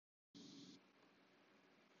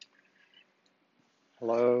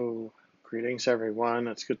Hello, greetings everyone.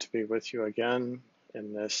 It's good to be with you again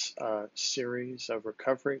in this series of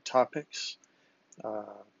recovery topics. Uh,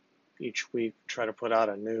 each week, try to put out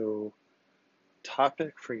a new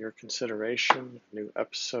topic for your consideration, a new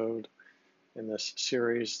episode in this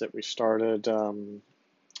series that we started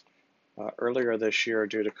earlier this year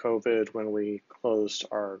due to COVID when we closed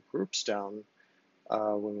our groups down,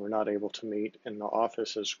 when we're not able to meet in the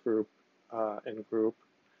office as in group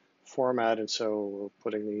format, and so we're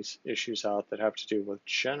putting these issues out that have to do with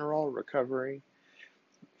general recovery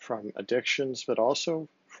from addictions, but also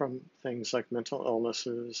from things like mental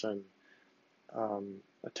illnesses and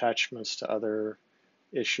attachments to other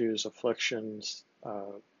issues, afflictions,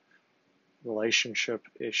 relationship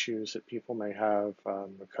issues that people may have,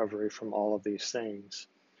 recovery from all of these things.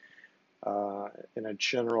 In a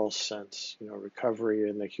general sense, recovery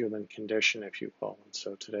in the human condition, if you will. And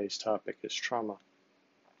so today's topic is trauma.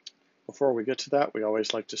 Before we get to that, we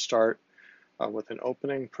always like to start with an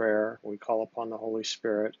opening prayer. We call upon the Holy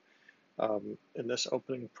Spirit. In this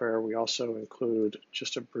opening prayer, we also include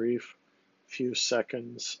just a brief few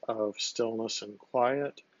seconds of stillness and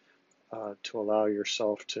quiet to allow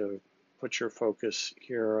yourself to put your focus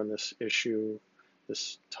here on this issue,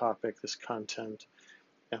 this topic, this content,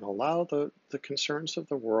 and allow the concerns of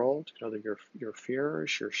the world, your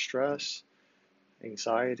fears, your stress,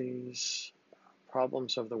 anxieties,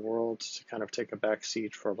 problems of the world to kind of take a back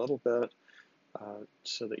seat for a little bit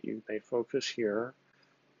so that you may focus here.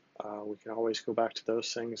 We can always go back to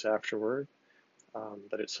those things afterward,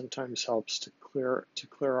 but it sometimes helps to clear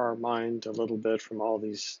our mind a little bit from all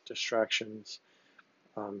these distractions,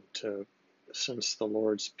 to sense the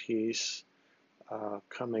Lord's peace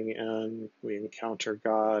coming in. We encounter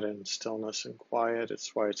God in stillness and quiet.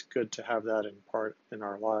 It's why it's good to have that in part in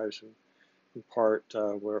our lives and in part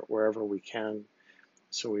wherever we can.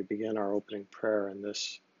 So we begin our opening prayer in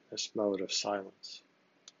this mode of silence.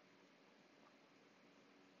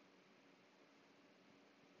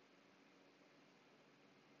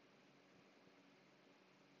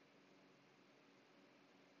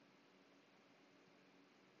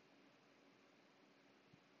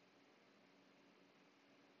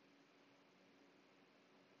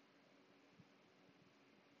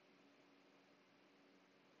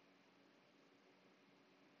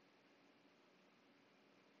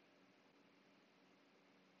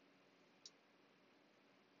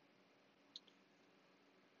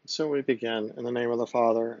 So we begin in the name of the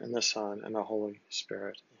Father, and the Son, and the Holy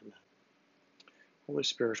Spirit. Amen. Holy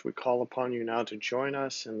Spirit, we call upon you now to join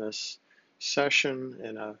us in this session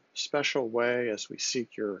in a special way as we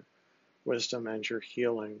seek your wisdom and your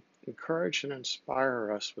healing. Encourage and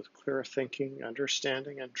inspire us with clear thinking,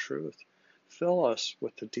 understanding, and truth. Fill us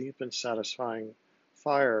with the deep and satisfying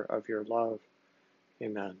fire of your love.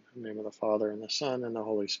 Amen. In the name of the Father, and the Son, and the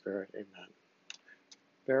Holy Spirit. Amen.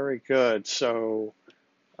 Very good. So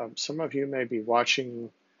some of you may be watching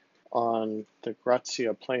on the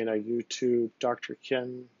Grazia Plena YouTube Dr.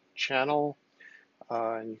 Ken channel,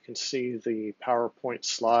 and you can see the PowerPoint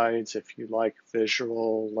slides. If you like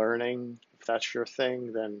visual learning, if that's your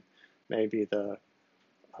thing, then maybe the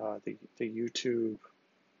YouTube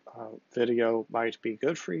video might be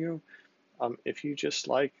good for you. If you just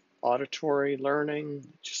like auditory learning,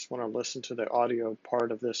 just want to listen to the audio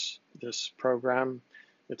part of this program,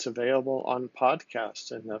 it's available on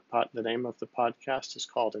podcast, and the name of the podcast is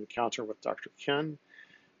called Encounter with Dr. Ken,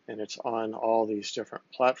 and it's on all these different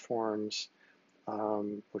platforms,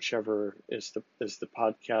 whichever is the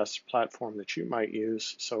podcast platform that you might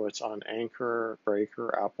use. So it's on Anchor,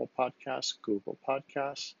 Breaker, Apple Podcasts, Google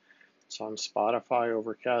Podcasts. It's on Spotify,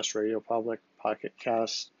 Overcast, Radio Public, Pocket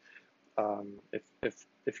Cast.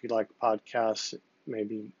 If you like podcasts,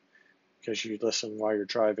 maybe because you listen while you're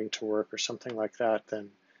driving to work or something like that, then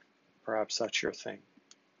perhaps that's your thing.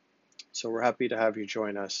 So we're happy to have you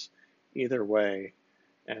join us either way,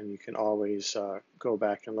 and you can always go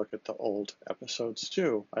back and look at the old episodes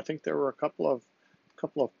too. I think there were a couple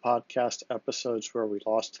of podcast episodes where we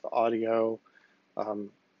lost the audio.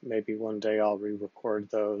 Maybe one day I'll re-record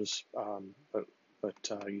those, but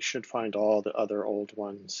you should find all the other old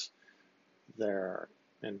ones there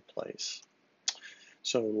in place.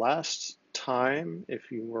 So last time,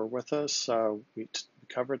 if you were with us, we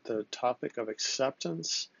covered the topic of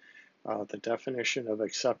acceptance. The definition of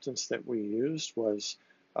acceptance that we used was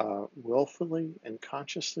willfully and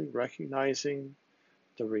consciously recognizing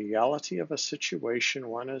the reality of a situation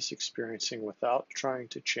one is experiencing without trying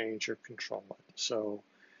to change or control it. So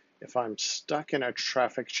if I'm stuck in a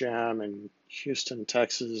traffic jam in Houston,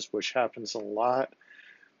 Texas, which happens a lot,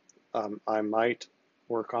 I might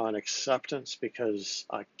work on acceptance because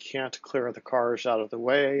I can't clear the cars out of the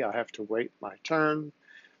way. I have to wait my turn.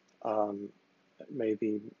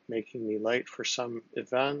 Maybe making me late for some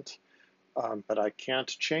event, but I can't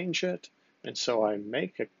change it. And so I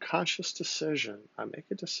make a conscious decision. I make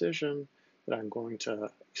a decision that I'm going to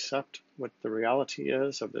accept what the reality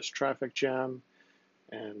is of this traffic jam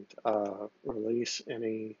and release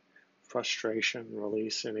any frustration,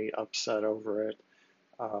 release any upset over it.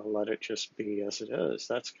 Let it just be as it is.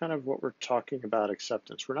 That's kind of what we're talking about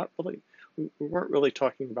acceptance. We weren't really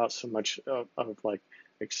talking about so much of like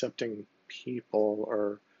accepting people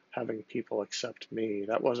or having people accept me.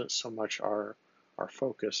 That wasn't so much our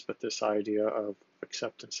focus, but this idea of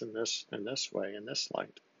acceptance in this way, in this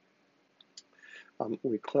light.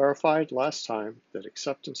 We clarified last time that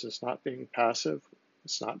acceptance is not being passive,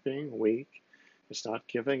 it's not being weak, it's not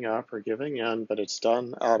giving up or giving in, but it's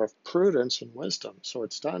done out of prudence and wisdom. So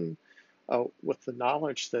it's done with the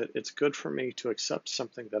knowledge that it's good for me to accept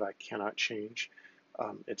something that I cannot change.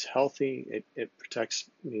 It's healthy, it protects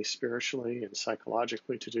me spiritually and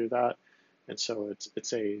psychologically to do that. And so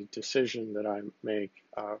it's a decision that I make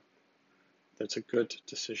that's a good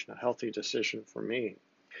decision, a healthy decision for me.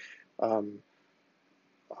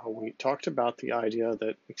 We talked about the idea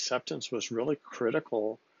that acceptance was really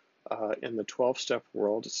critical in the 12-step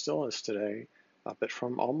world. It still is today, but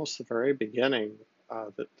from almost the very beginning,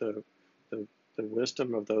 that the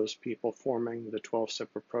wisdom of those people forming the 12-step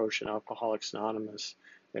approach in Alcoholics Anonymous,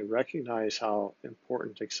 they recognized how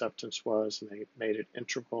important acceptance was, and they made it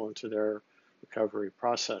integral into their recovery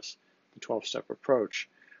process, the 12-step approach.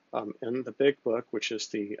 In the big book, which is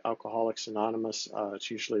the Alcoholics Anonymous, it's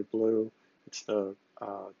usually blue. It's the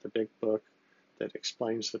big book that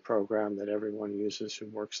explains the program that everyone uses who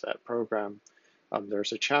works that program.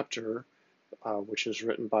 There's a chapter which is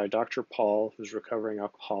written by Dr. Paul, who's a recovering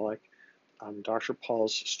alcoholic. Dr.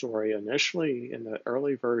 Paul's story, initially in the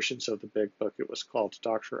early versions of the big book, it was called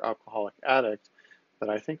Dr. Alcoholic Addict, but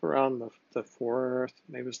I think around the fourth,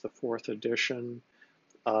 maybe it was the fourth edition,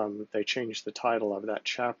 they changed the title of that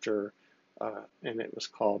chapter, and it was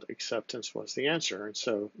called Acceptance Was the Answer. And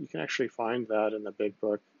so you can actually find that in the big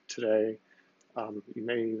book today. You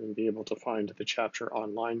may even be able to find the chapter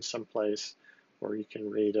online someplace where you can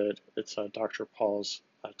read it. It's Dr. Paul's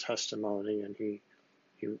testimony, and he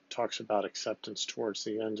talks about acceptance towards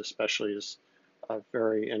the end, especially as a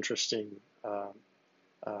very interesting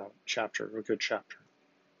chapter, a good chapter.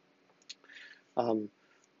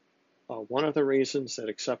 One of the reasons that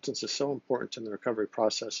acceptance is so important in the recovery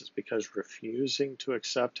process is because refusing to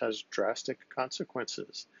accept has drastic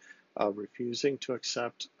consequences. Refusing to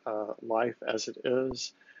accept life as it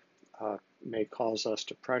is may cause us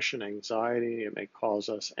depression, anxiety. It may cause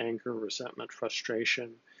us anger, resentment,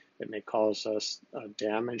 frustration. It may cause us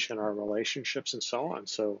damage in our relationships and so on.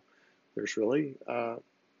 So there's really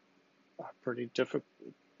pretty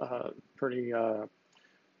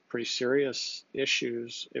serious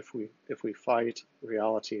issues if we fight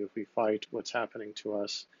reality, if we fight what's happening to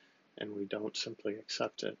us, and we don't simply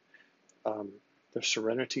accept it. The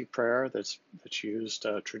Serenity Prayer that's used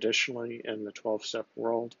traditionally in the 12-step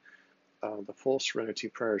world. The full Serenity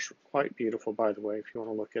Prayer is quite beautiful, by the way, if you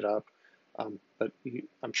want to look it up. But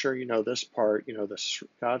I'm sure you know this part,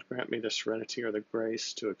 God grant me the serenity or the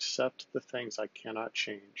grace to accept the things I cannot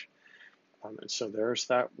change. And so there's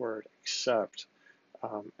that word, accept.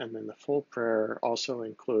 And then the full prayer also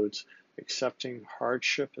includes accepting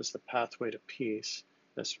hardship as the pathway to peace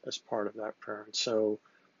as part of that prayer. And so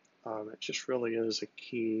it just really is a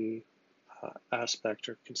key aspect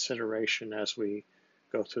or consideration as we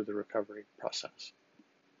go through the recovery process.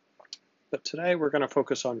 But today we're going to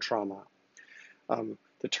focus on trauma.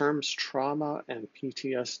 The terms trauma and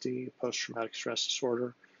PTSD, post-traumatic stress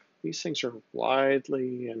disorder, these things are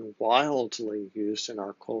widely and wildly used in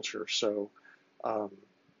our culture. So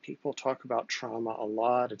people talk about trauma a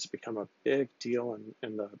lot. It's become a big deal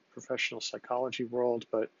in the professional psychology world,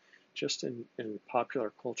 but just in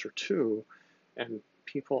popular culture too. And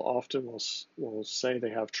people often will say they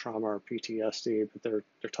have trauma or PTSD, but they're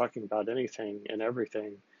talking about anything and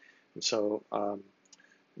everything. And so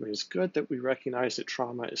it's good that we recognize that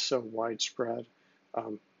trauma is so widespread.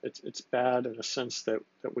 It's bad in a sense that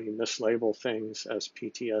we mislabel things as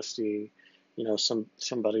PTSD.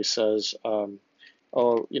 Somebody says, I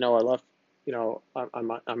left,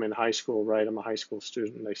 I'm in high school, right? I'm a high school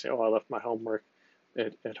student. And they say, I left my homework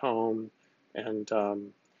at home, and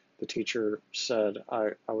the teacher said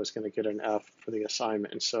I was going to get an F for the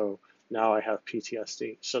assignment, and so now I have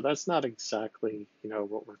PTSD. So that's not exactly,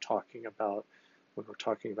 what we're talking about when we're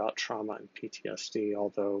talking about trauma and PTSD,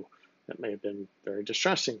 although it may have been very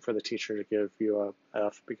distressing for the teacher to give you a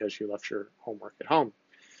F because you left your homework at home.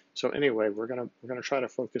 So anyway, we're gonna try to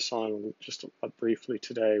focus on just briefly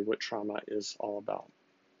today what trauma is all about.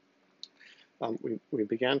 We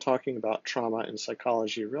began talking about trauma in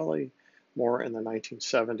psychology really more in the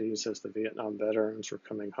 1970s as the Vietnam veterans were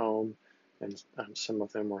coming home, and some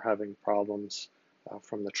of them were having problems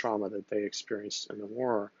from the trauma that they experienced in the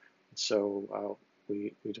war. And so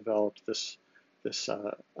we developed this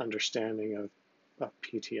understanding of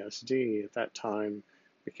PTSD at that time,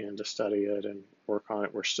 began to study it and work on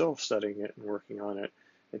it. We're still studying it and working on it.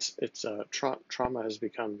 Trauma has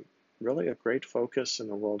become really a great focus in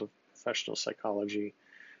the world of professional psychology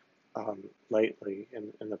lately.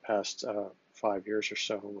 In the past 5 years or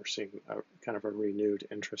so, we're seeing kind of a renewed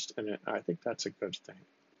interest in it. I think that's a good thing.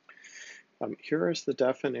 Here is the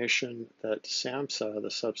definition that SAMHSA,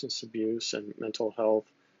 the Substance Abuse and Mental Health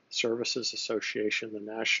Services Association, the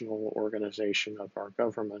national organization of our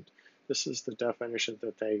government, this is the definition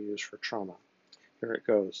that they use for trauma. Here it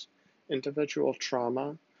goes. Individual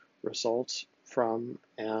trauma results from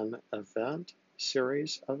an event,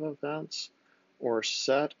 series of events, or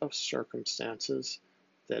set of circumstances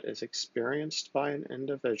that is experienced by an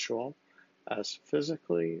individual as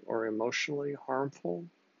physically or emotionally harmful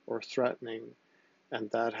or threatening, and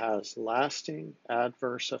that has lasting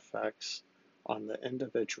adverse effects on the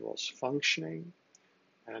individual's functioning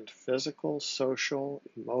and physical, social,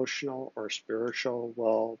 emotional, or spiritual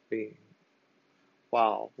well-being.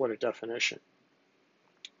 Wow, what a definition.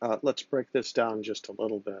 Let's break this down just a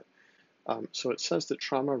little bit. So it says that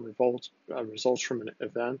trauma results from an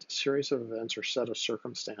event, series of events, or set of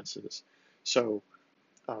circumstances. So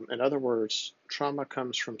in other words, trauma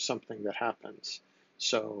comes from something that happens.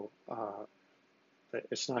 So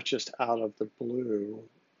it's not just out of the blue.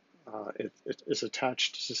 It is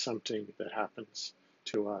attached to something that happens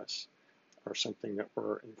to us or something that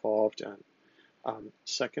we're involved in.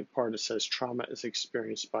 Second part, it says trauma is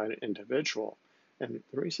experienced by an individual. And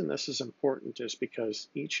the reason this is important is because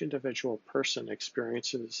each individual person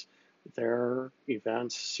experiences their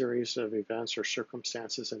events, series of events or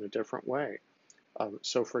circumstances in a different way.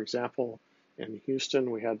 So for example, in Houston,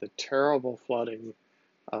 we had the terrible flooding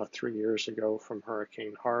 3 years ago from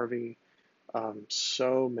Hurricane Harvey.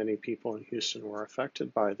 So many people in Houston were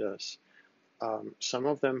affected by this. Some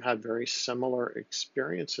of them had very similar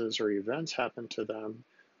experiences or events happen to them,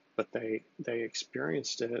 but they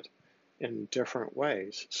experienced it in different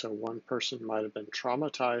ways. So one person might have been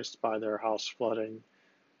traumatized by their house flooding.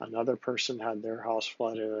 Another person had their house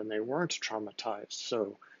flooded and they weren't traumatized.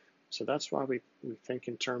 So that's why we think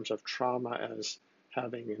in terms of trauma as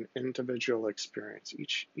having an individual experience.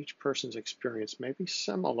 Each person's experience may be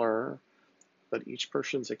similar, but each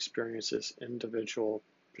person's experience is individual,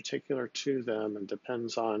 particular to them, and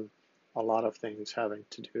depends on a lot of things having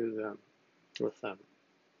to do with them.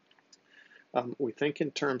 We think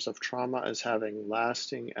in terms of trauma as having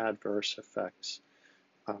lasting adverse effects.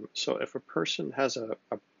 So if a person has a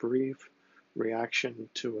brief reaction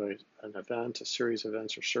to an event, a series of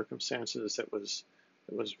events or circumstances that was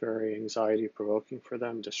very anxiety-provoking for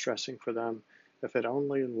them, distressing for them, if it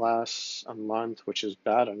only lasts a month, which is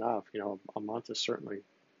bad enough, a month is certainly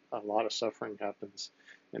a lot of suffering happens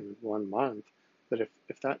in 1 month. But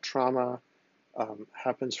if that trauma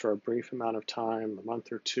happens for a brief amount of time, a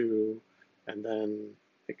month or two, and then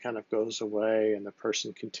it kind of goes away and the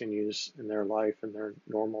person continues in their life in their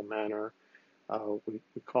normal manner, we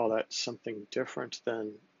call that something different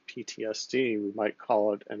than PTSD. We might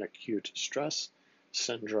call it an acute stress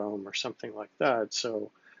syndrome or something like that.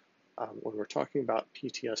 So when we're talking about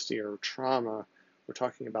PTSD or trauma, we're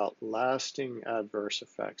talking about lasting adverse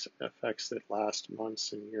effects that last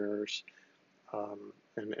months and years,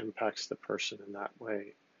 and impacts the person in that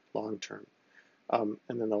way long term. And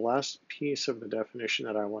then the last piece of the definition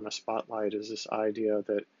that I want to spotlight is this idea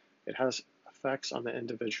that it has effects on the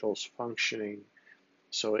individual's functioning.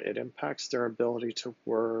 So it impacts their ability to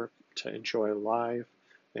work, to enjoy life,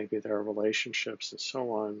 maybe their relationships and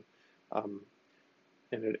so on.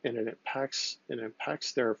 And it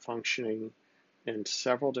impacts their functioning in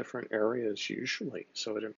several different areas usually.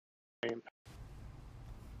 So it impacts.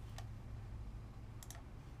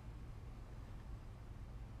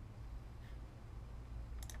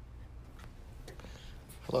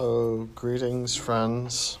 Hello, greetings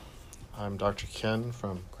friends. I'm Dr. Ken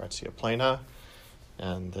from Grazia Plena,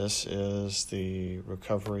 and this is the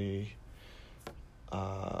recovery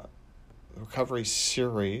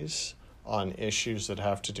series on issues that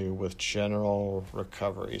have to do with general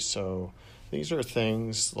recovery. So these are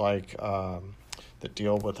things like that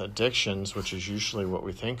deal with addictions, which is usually what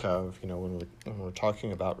we think of, when we're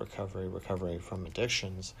talking about recovery from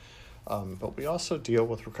addictions. But we also deal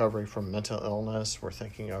with recovery from mental illness. We're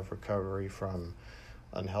thinking of recovery from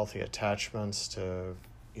unhealthy attachments to,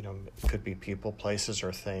 it could be people, places,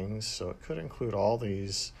 or things. So it could include all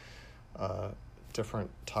these different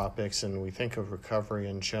topics. And we think of recovery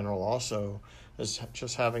in general also as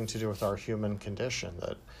just having to do with our human condition,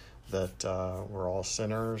 that we're all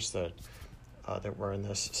sinners, that we're in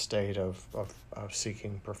this state of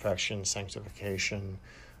seeking perfection, sanctification,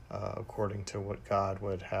 according to what God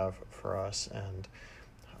would have for us.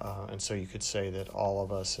 And so you could say that all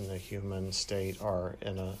of us in the human state are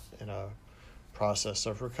in a process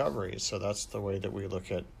of recovery. So that's the way that we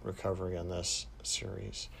look at recovery in this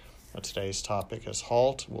series. Today's topic is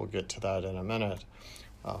HALT. We'll get to that in a minute.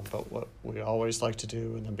 But what we always like to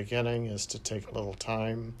do in the beginning is to take a little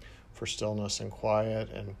time for stillness and quiet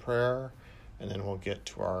and prayer, and then we'll get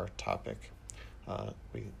to our topic.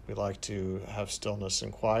 We like to have stillness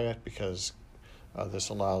and quiet because this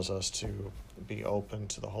allows us to be open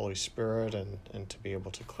to the Holy Spirit and to be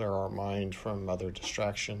able to clear our mind from other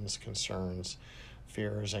distractions, concerns,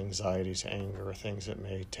 fears, anxieties, anger, things that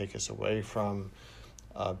may take us away from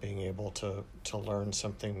being able to learn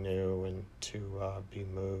something new and to be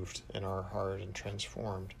moved in our heart and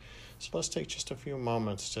transformed. So let's take just a few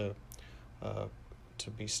moments to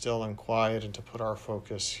be still and quiet and to put our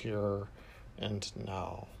focus here and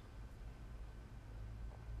now.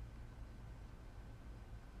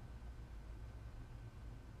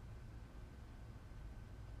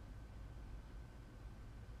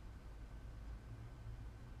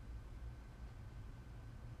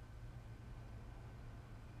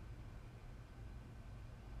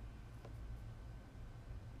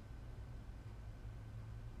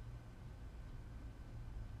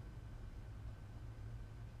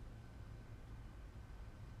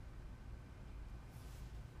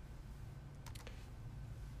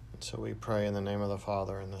 So we pray in the name of the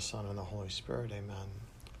Father, and the Son, and the Holy Spirit. Amen.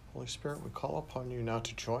 Holy Spirit, we call upon you now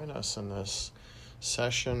to join us in this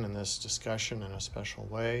session, in this discussion in a special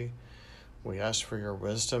way. We ask for your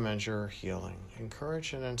wisdom and your healing.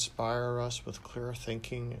 Encourage and inspire us with clear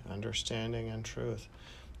thinking, understanding, and truth,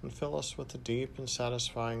 and fill us with the deep and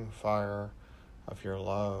satisfying fire of your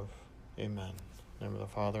love. Amen. In the name of the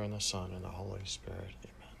Father, and the Son, and the Holy Spirit.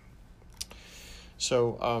 Amen.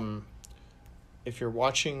 So, if you're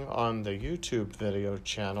watching on the YouTube video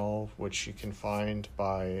channel, which you can find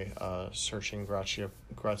by searching Grazia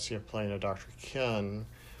Plena Dr. Ken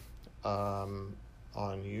on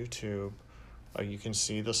YouTube, you can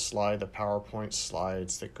see the PowerPoint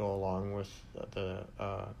slides that go along with the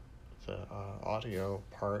audio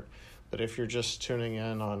part. But if you're just tuning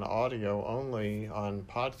in on audio only on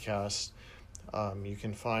podcast, you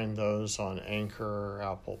can find those on Anchor,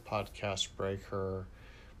 Apple Podcast Breaker,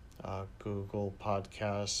 Google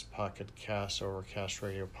Podcasts, Pocket Casts, Overcast,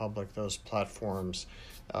 Radio Public, those platforms,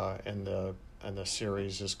 and the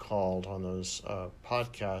series is called on those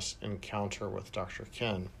podcasts Encounter with Dr.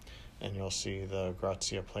 Ken, and you'll see the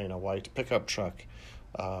Grazia Plena white pickup truck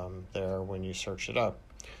there when you search it up.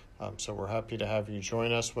 So we're happy to have you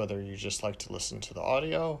join us, whether you just like to listen to the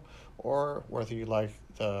audio or whether you like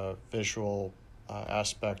the visual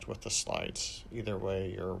aspect with the slides. Either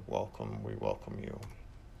way, you're welcome. We welcome you.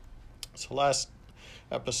 So last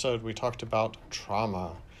episode we talked about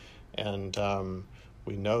trauma, and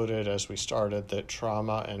we noted as we started that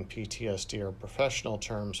trauma and PTSD are professional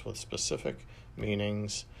terms with specific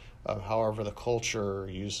meanings. However, the culture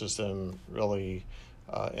uses them really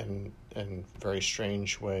in very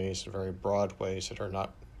strange ways, very broad ways that are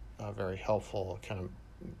not very helpful, kind of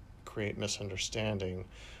create misunderstanding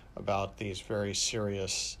about these very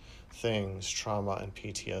serious things, trauma and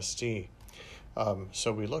PTSD.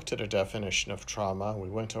 So we looked at a definition of trauma. We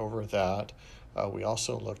went over that. We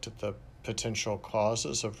also looked at the potential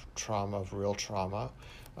causes of trauma, of real trauma.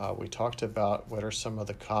 We talked about what are some of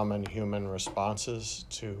the common human responses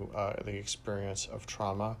to the experience of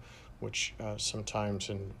trauma, which sometimes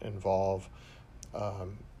involve,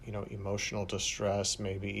 emotional distress,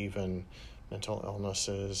 maybe even mental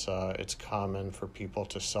illnesses. It's common for people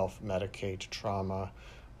to self-medicate trauma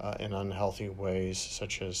in unhealthy ways,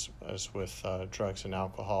 such as with drugs and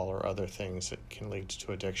alcohol or other things that can lead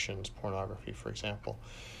to addictions, pornography, for example.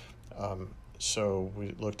 So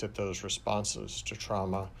we looked at those responses to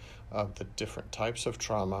trauma, the different types of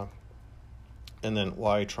trauma, and then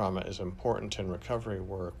why trauma is important in recovery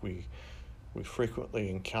work. We frequently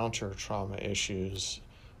encounter trauma issues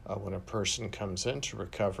when a person comes into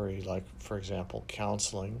recovery, like, for example,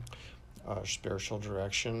 counseling, spiritual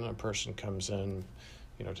direction. A person comes in,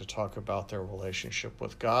 to talk about their relationship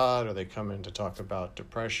with God, or they come in to talk about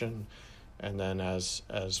depression. And then as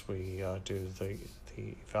we do the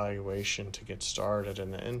evaluation to get started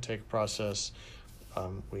in the intake process,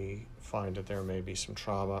 we find that there may be some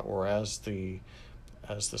trauma, or as the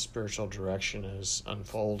spiritual direction is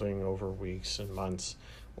unfolding over weeks and months,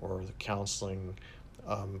 or the counseling,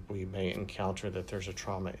 we may encounter that there's a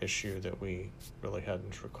trauma issue that we really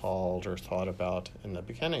hadn't recalled or thought about in the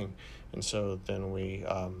beginning. And so then we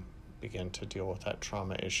begin to deal with that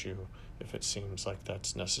trauma issue if it seems like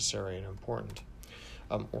that's necessary and important.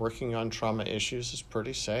 Working on trauma issues is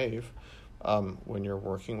pretty safe. When you're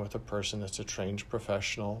working with a person that's a trained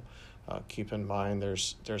professional, keep in mind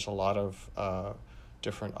there's a lot of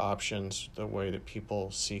different options, the way that people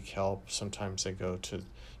seek help. Sometimes they go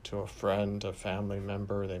to a friend, a family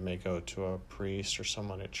member. They may go to a priest or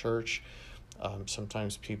someone at church.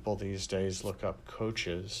 Sometimes people these days look up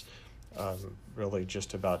coaches. Really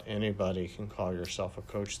just about anybody can call yourself a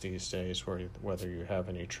coach these days, whether you have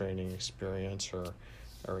any training experience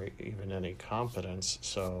or even any competence.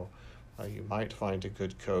 So you might find a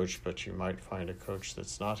good coach, but you might find a coach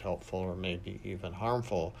that's not helpful or maybe even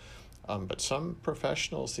harmful. But some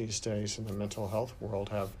professionals these days in the mental health world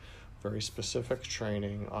have very specific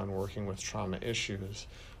training on working with trauma issues,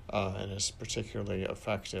 and is particularly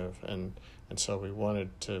effective. And so we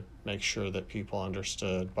wanted to make sure that people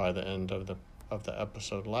understood by the end of the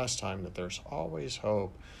episode last time that there's always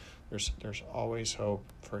hope. There's always hope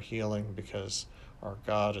for healing, because our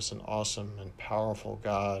God is an awesome and powerful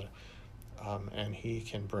God. And he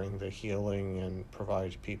can bring the healing and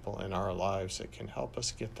provide people in our lives that can help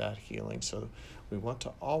us get that healing. So we want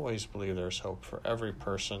to always believe there's hope for every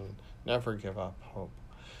person. Never give up hope.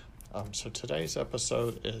 So today's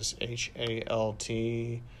episode is HALT,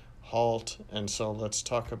 HALT. And so let's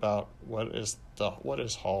talk about what is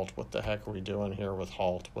HALT? What the heck are we doing here with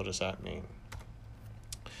HALT? What does that mean?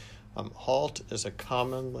 HALT is a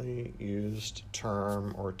commonly used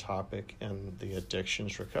term or topic in the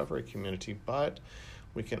addictions recovery community, but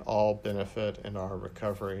we can all benefit in our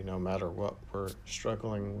recovery no matter what we're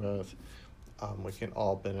struggling with. We can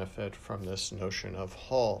all benefit from this notion of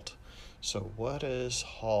HALT. So what is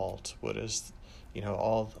HALT? What is,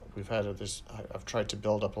 we've had this, I've tried to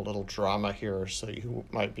build up a little drama here, so you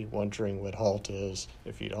might be wondering what HALT is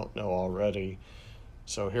if you don't know already.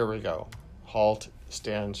 So here we go. HALT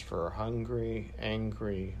stands for hungry,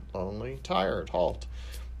 angry, lonely, tired, HALT.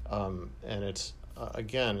 And it's,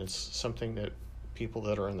 again, it's something that people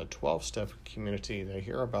that are in the 12-step community, they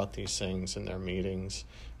hear about these things in their meetings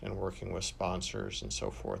and working with sponsors and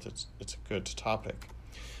so forth. It's a good topic.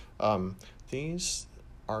 These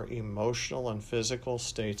are emotional and physical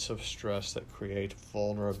states of stress that create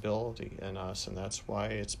vulnerability in us, and that's why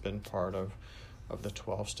it's been part of the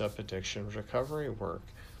 12-step addiction recovery work.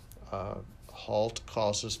 HALT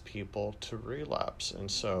causes people to relapse,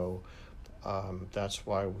 and so that's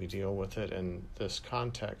why we deal with it in this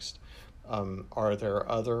context. Are there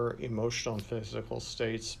other emotional and physical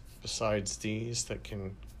states besides these that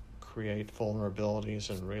can create vulnerabilities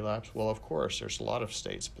and relapse? Well, of course, there's a lot of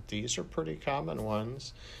states, but these are pretty common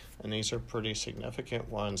ones, and these are pretty significant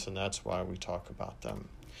ones, and that's why we talk about them.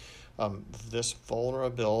 This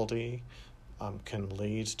vulnerability can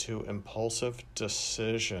lead to impulsive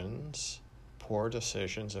decisions, poor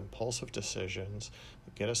decisions, impulsive decisions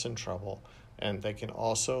that get us in trouble, and they can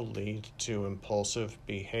also lead to impulsive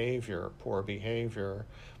behavior, poor behavior,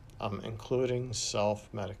 including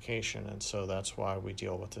self-medication, and so that's why we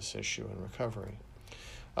deal with this issue in recovery.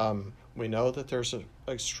 We know that there's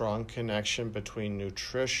a strong connection between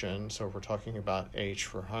nutrition, so we're talking about H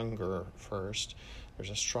for hunger first.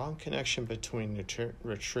 There's a strong connection between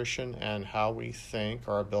nutrition and how we think,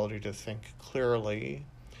 our ability to think clearly.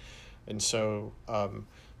 And so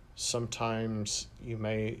sometimes you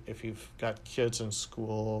may, if you've got kids in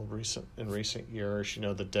school in recent years,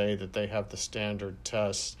 the day that they have the standard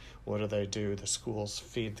test, what do? The schools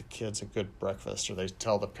feed the kids a good breakfast, or they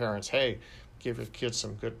tell the parents, hey, give your kids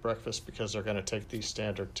some good breakfast because they're going to take these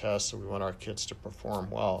standard tests, so we want our kids to perform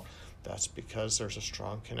well. That's because there's a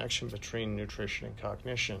strong connection between nutrition and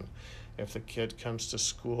cognition. If the kid comes to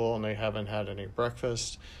school and they haven't had any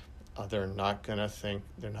breakfast, they're not going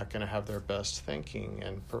to have their best thinking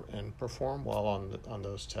and perform well on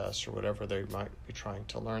those tests or whatever they might be trying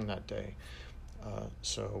to learn that day.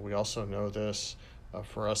 So we also know this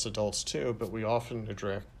for us adults too, but we often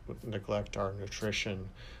neglect our nutrition,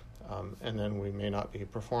 and then we may not be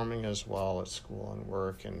performing as well at school and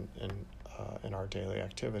work and in our daily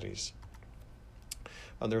activities.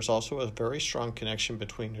 There's also a very strong connection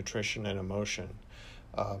between nutrition and emotion.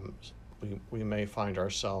 We may find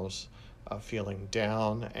ourselves feeling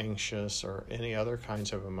down, anxious, or any other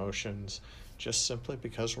kinds of emotions, just simply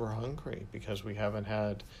because we're hungry, because we haven't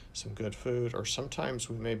had some good food, or sometimes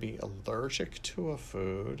we may be allergic to a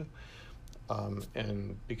food,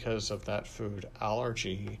 and because of that food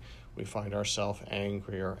allergy, we find ourselves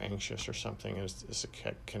angry or anxious or something. Is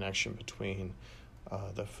a connection between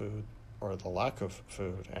the food or the lack of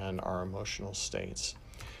food and our emotional states.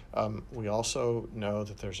 We also know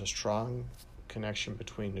that there's a strong connection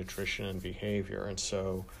between nutrition and behavior, and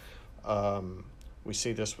so we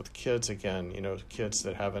see this with kids again. Kids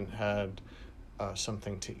that haven't had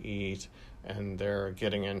something to eat and they're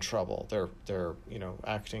getting in trouble. They're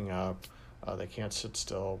acting up. They can't sit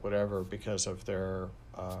still, whatever, because of their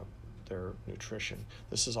nutrition.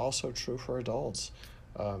 This is also true for adults.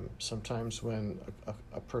 Sometimes when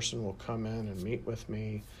a person will come in and meet with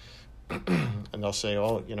me, and they'll say,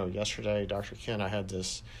 "Oh, yesterday, Dr. Ken, I had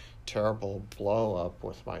this terrible blow up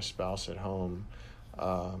with my spouse at home,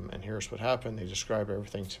 and here's what happened." They describe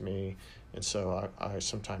everything to me, and so I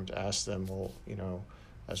sometimes ask them, "Well,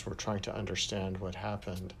 as we're trying to understand what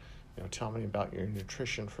happened, tell me about your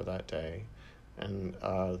nutrition for that day." And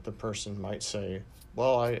the person might say,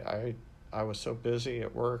 "Well, I was so busy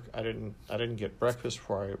at work, I didn't get breakfast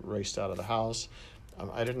before I raced out of the house.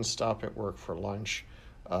 I didn't stop at work for lunch."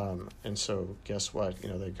 And so guess what?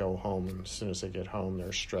 They go home, and as soon as they get home,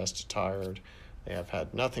 they're stressed, tired. They have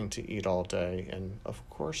had nothing to eat all day, and of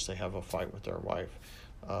course they have a fight with their wife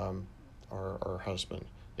or husband.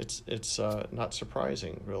 It's not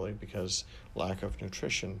surprising, really, because lack of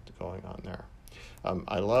nutrition going on there.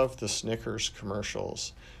 I love the Snickers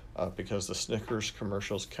commercials because the Snickers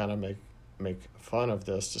commercials kind of make fun of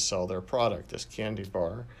this to sell their product, this candy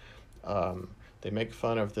bar. They make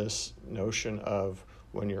fun of this notion of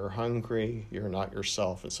when you're hungry, you're not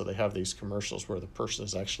yourself. And so they have these commercials where the person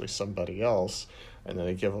is actually somebody else, and then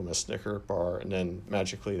they give them a Snicker bar, and then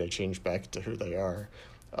magically they change back to who they are.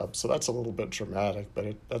 So that's a little bit dramatic,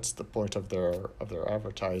 but that's the point of their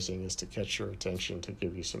advertising, is to catch your attention, to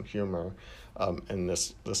give you some humor. And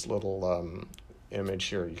this little image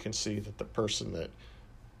here, you can see that the person that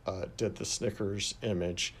did the Snickers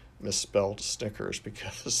image misspelled Snickers,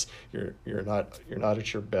 because you're not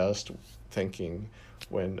at your best thinking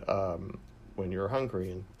when you're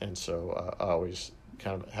hungry, and so I always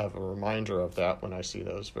kind of have a reminder of that when I see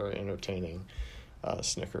those very entertaining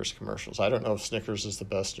Snickers commercials. I don't know if Snickers is the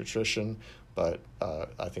best nutrition, but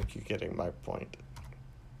I think you're getting my point.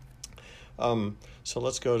 So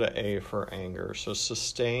let's go to A for anger. So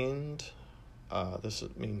sustained, this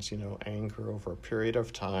means, anger over a period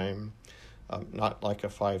of time, not like a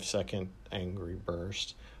 5-second angry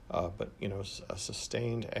burst, but, a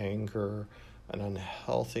sustained anger, an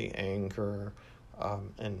unhealthy anger,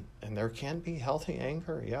 and there can be healthy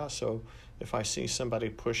anger, yeah. So if I see somebody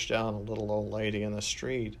push down a little old lady in the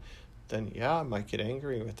street, then yeah, I might get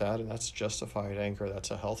angry with that, and that's justified anger.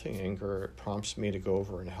 That's a healthy anger. It prompts me to go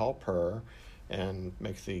over and help her and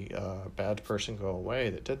make the bad person go away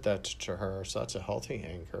that did that to her. So that's a healthy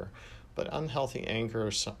anger. But unhealthy anger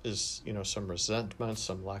is some resentment,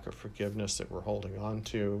 some lack of forgiveness that we're holding on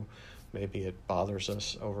to. Maybe it bothers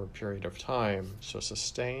us over a period of time. So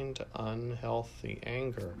sustained unhealthy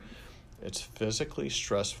anger. It's physically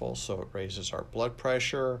stressful, so it raises our blood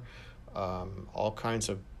pressure. All kinds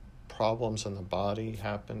of problems in the body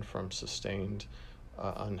happen from sustained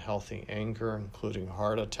unhealthy anger, including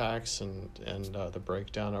heart attacks and the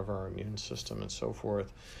breakdown of our immune system and so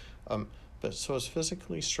forth. But so it's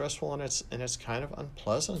physically stressful, and it's kind of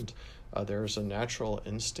unpleasant. There's a natural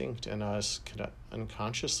instinct in us,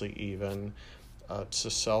 unconsciously even, to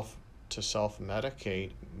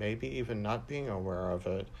self-medicate, maybe even not being aware of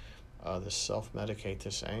it. To self-medicate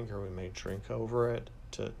this anger, we may drink over it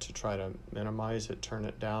to try to minimize it, turn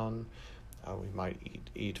it down. We might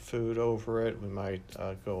eat food over it. We might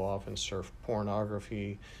go off and surf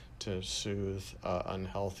pornography to soothe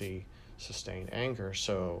unhealthy, sustained anger.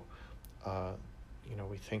 So,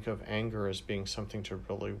 we think of anger as being something to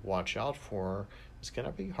really watch out for. It's going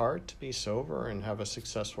to be hard to be sober and have a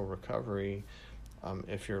successful recovery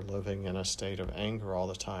if you're living in a state of anger all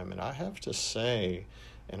the time. And I have to say,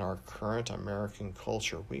 in our current American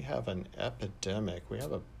culture, we have an epidemic. We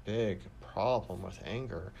have a big problem with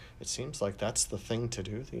anger. It seems like that's the thing to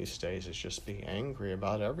do these days, is just be angry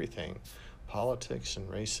about everything, politics and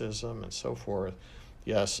racism and so forth.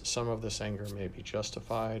 Yes, some of this anger may be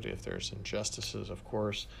justified if there's injustices, of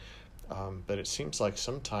course, but it seems like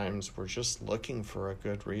sometimes we're just looking for a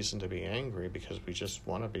good reason to be angry because we just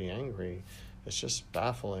want to be angry. It's just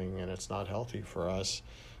baffling, and it's not healthy for us.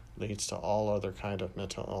 Leads to all other kind of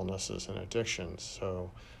mental illnesses and addictions. So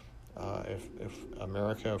If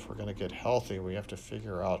America, if we're going to get healthy, we have to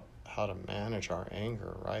figure out how to manage our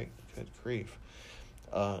anger, right? Good grief.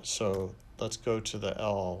 So let's go to the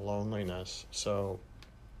L, loneliness. So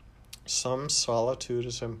some solitude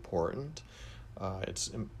is important.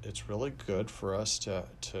 It's really good for us to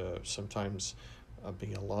sometimes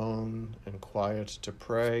be alone and quiet, to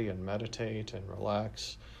pray and meditate and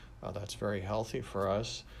relax. That's very healthy for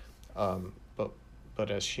us. But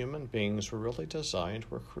as human beings, we're really designed,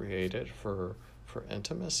 we're created for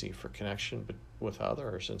intimacy, for connection with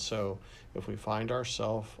others. And so if we find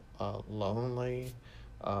ourselves lonely,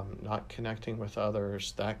 not connecting with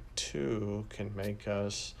others, that too can make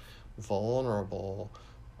us vulnerable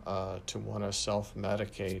to want to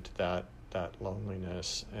self-medicate that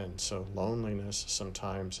loneliness. And so loneliness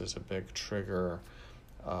sometimes is a big trigger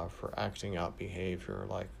for acting out behavior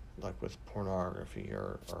like with pornography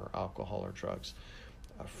or alcohol or drugs,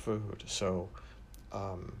 food. So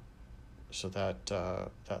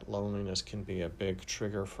that loneliness can be a big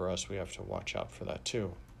trigger for us. We have to watch out for that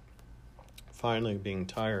too. Finally, being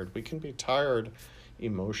tired. We can be tired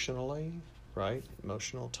emotionally, right?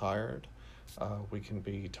 Emotional tired. We can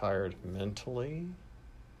be tired mentally,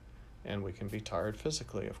 and we can be tired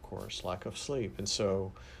physically, of course, lack of sleep. And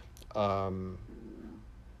so,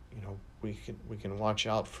 we can watch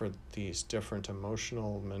out for these different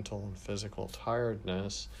emotional, mental, and physical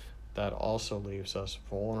tiredness. That also leaves us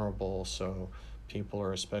vulnerable. So people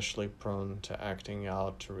are especially prone to acting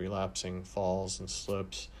out, to relapsing falls and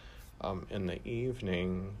slips in the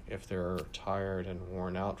evening if they're tired and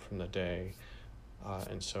worn out from the day.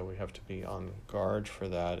 And so we have to be on guard for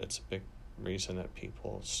that. It's a big reason that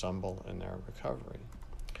people stumble in their recovery.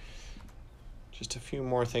 Just a few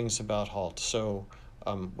more things about HALT. So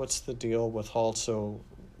what's the deal with HALT? So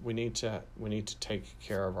we need to take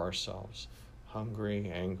care of ourselves. Hungry,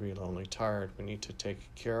 angry, lonely, tired. We need to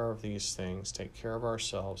take care of these things, take care of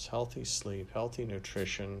ourselves, healthy sleep, healthy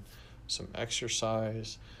nutrition, some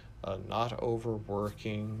exercise, not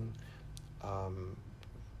overworking,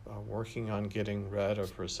 working on getting rid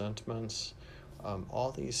of resentments.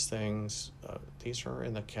 All these things, these are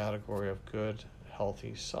in the category of good,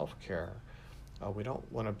 healthy self-care. We don't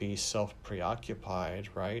want to be self-preoccupied,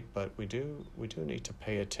 right? But we do need to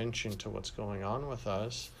pay attention to what's going on with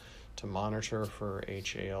us, to monitor for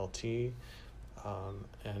HALT,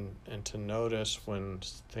 and to notice when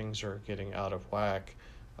things are getting out of whack,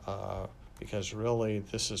 because really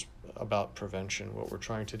this is about prevention. What we're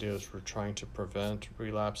trying to do is we're trying to prevent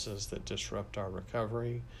relapses that disrupt our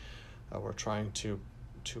recovery. We're trying to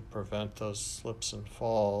prevent those slips and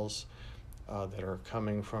falls that are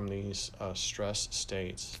coming from these stress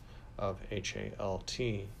states of HALT.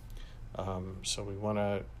 So we want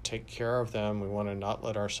to take care of them. We want to not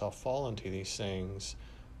let ourselves fall into these things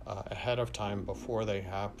ahead of time before they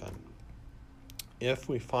happen. If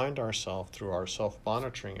we find ourselves through our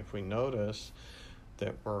self-monitoring, if we notice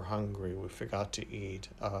that we're hungry, we forgot to eat,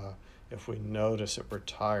 if we notice that we're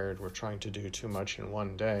tired, we're trying to do too much in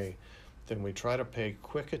one day, then we try to pay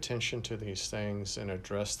quick attention to these things and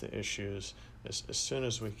address the issues as soon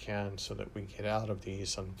as we can so that we get out of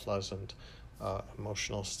these unpleasant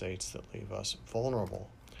emotional states that leave us vulnerable.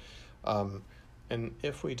 And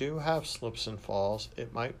if we do have slips and falls,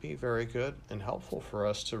 it might be very good and helpful for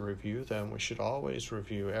us to review them. We should always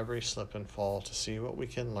review every slip and fall to see what we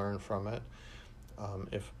can learn from it.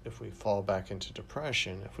 If we fall back into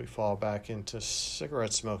depression, if we fall back into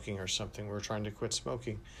cigarette smoking or something, we're trying to quit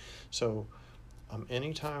smoking. So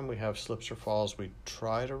anytime we have slips or falls, we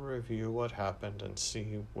try to review what happened and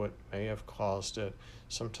see what may have caused it.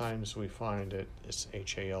 Sometimes we find it's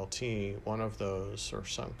HALT, one of those, or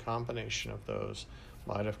some combination of those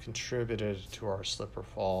might have contributed to our slip or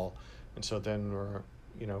fall. And so then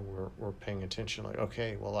we're paying attention, like,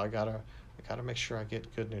 okay, well, I gotta make sure I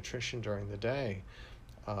get good nutrition during the day,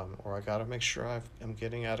 or I gotta make sure I'm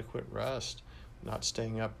getting adequate rest, not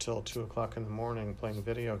staying up till 2 o'clock in the morning playing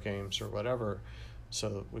video games or whatever.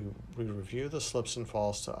 So we review the slips and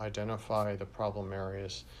falls to identify the problem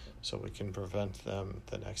areas so we can prevent them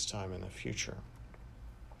the next time in the future.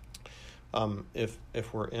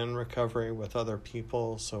 If we're in recovery with other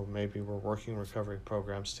people, so maybe we're working recovery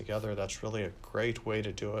programs together, that's really a great way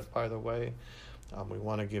to do it, by the way. We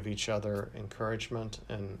want to give each other encouragement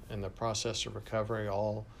in the process of recovery.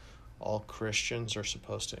 All Christians are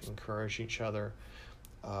supposed to encourage each other.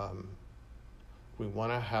 We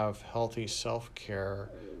want to have healthy self-care,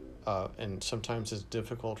 and sometimes it's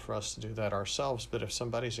difficult for us to do that ourselves, but if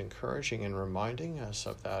somebody's encouraging and reminding us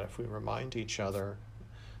of that, if we remind each other,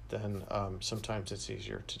 then sometimes it's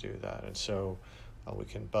easier to do that. And so we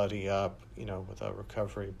can buddy up, with a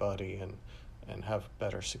recovery buddy and have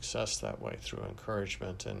better success that way through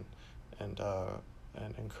encouragement and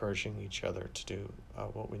encouraging each other to do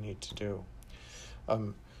what we need to do.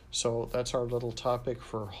 So that's our little topic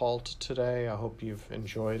for HALT today. I hope you've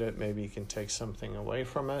enjoyed it. Maybe you can take something away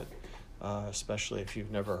from it, especially if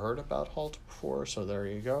you've never heard about HALT before. So there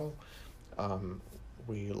you go.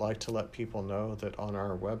 We like to let people know that on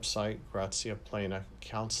our website,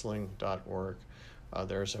 GraziaPlenaCounseling.org,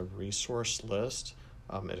 there's a resource list.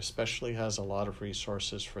 It especially has a lot of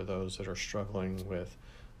resources for those that are struggling with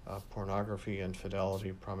pornography,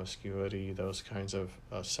 infidelity, promiscuity, those kinds of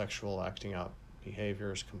sexual acting out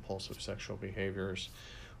behaviors, compulsive sexual behaviors.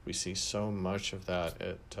 We see so much of that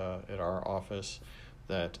at our office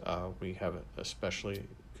that we have a especially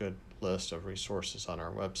good list of resources on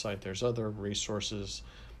our website. There's other resources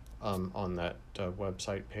on that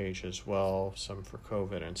website page as well, some for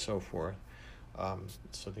COVID and so forth.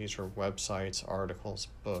 So these are websites, articles,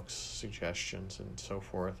 books, suggestions, and so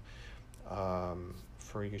forth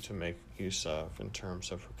for you to make use of in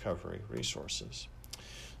terms of recovery resources.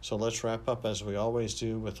 So let's wrap up as we always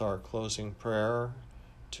do with our closing prayer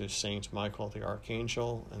to Saint Michael the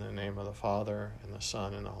Archangel, in the name of the Father, and the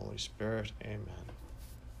Son, and the Holy Spirit. Amen.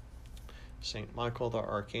 Saint Michael the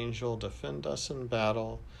Archangel, defend us in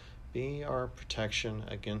battle. Be our protection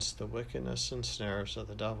against the wickedness and snares of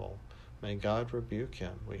the devil. May God rebuke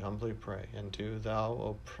him, we humbly pray. And do thou,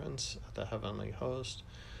 O Prince of the heavenly host,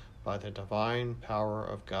 by the divine power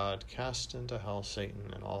of God, cast into hell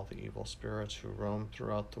Satan and all the evil spirits who roam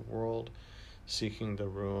throughout the world, seeking the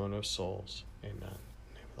ruin of souls. Amen. In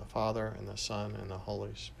the name of the Father, and the Son, and the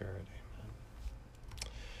Holy Spirit.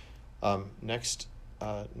 Amen. Next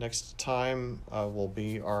time will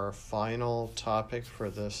be our final topic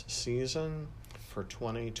for this season for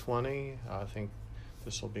 2020. I think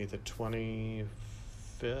this will be the 25th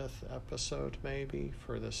episode maybe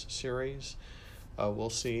for this series. We'll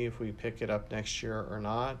see if we pick it up next year or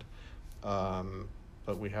not.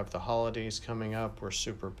 But we have the holidays coming up. We're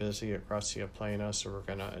super busy at Grazia Plena, so we're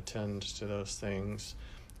going to attend to those things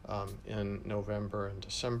in November and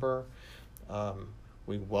December.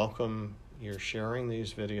 We welcome your sharing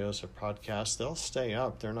these videos or podcasts. They'll stay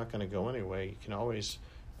up. They're not going to go anywhere. You can always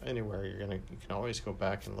go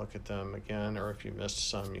back and look at them again, or if you missed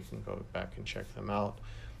some, you can go back and check them out.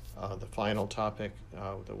 The final topic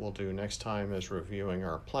that we'll do next time is reviewing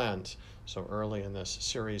our plans. So early in this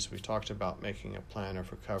series, we talked about making a plan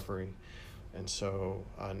of recovery. And so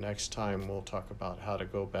next time we'll talk about how to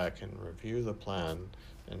go back and review the plan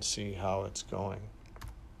and see how it's going.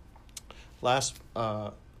 Last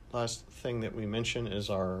thing that we mention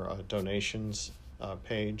is our donations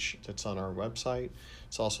page that's on our website.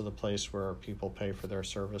 It's also the place where people pay for their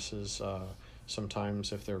services.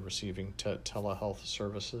 Sometimes if they're receiving telehealth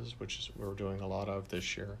services, which is we're doing a lot of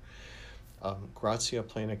this year.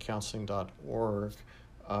 GraziaPlenaCounseling.org,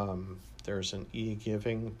 there's an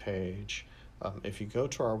e-giving page. If you go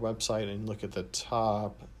to our website and look at the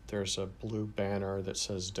top, there's a blue banner that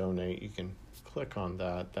says donate. You can click on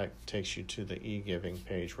that. That takes you to the e-giving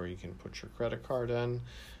page where you can put your credit card in.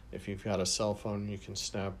 If you've got a cell phone, you can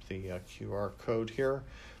snap the QR code here.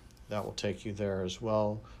 That will take you there as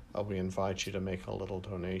well. We invite you to make a little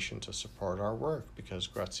donation to support our work because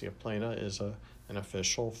Grazia Plena is an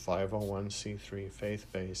official 501c3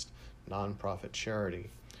 faith-based nonprofit charity.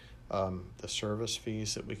 The service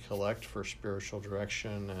fees that we collect for spiritual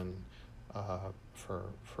direction and for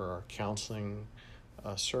our counseling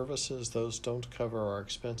services, those don't cover our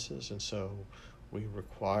expenses, and so we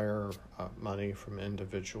require money from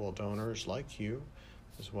individual donors like you,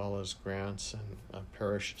 as well as grants and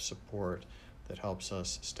parish support that helps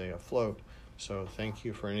us stay afloat. So thank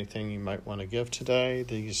you for anything you might want to give today.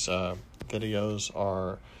 These videos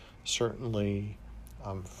are certainly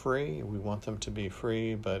free. We want them to be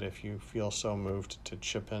free, but if you feel so moved to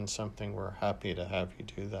chip in something, we're happy to have you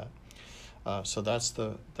do that. So that's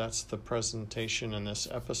the presentation in this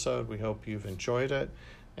episode. We hope you've enjoyed it,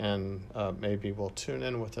 and maybe we'll tune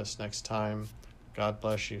in with us next time. God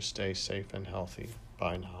bless you. Stay safe and healthy.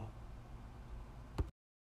 Bye now.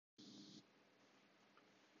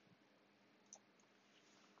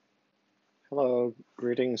 Hello,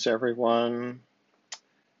 greetings everyone.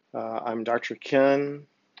 I'm Dr. Ken,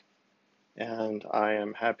 and I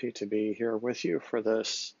am happy to be here with you for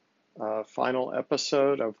this final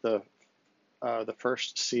episode of the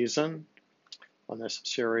first season on this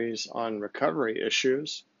series on recovery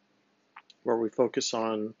issues, where we focus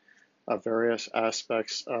on various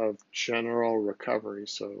aspects of general recovery.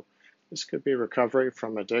 So this could be recovery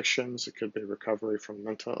from addictions, it could be recovery from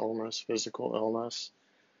mental illness, physical illness,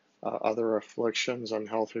 other afflictions,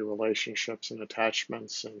 unhealthy relationships and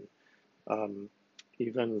attachments, and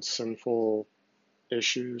even sinful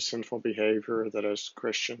issues, sinful behavior that as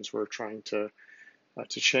Christians we're trying to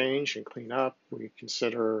change and clean up. We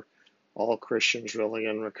consider all Christians really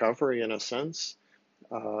in recovery in a sense,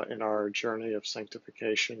 in our journey of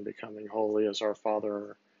sanctification, becoming holy as our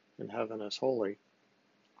Father in heaven is holy.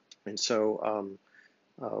 And so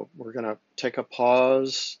we're going to take a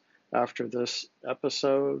pause after this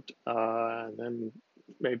episode, and then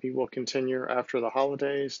maybe we'll continue after the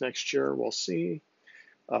holidays next year. We'll see.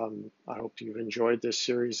 I hope you've enjoyed this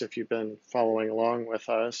series if you've been following along with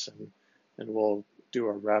us, and we'll do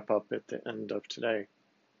a wrap up at the end of today.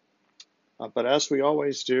 But as we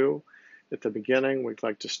always do, at the beginning, we'd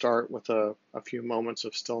like to start with a few moments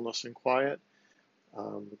of stillness and quiet.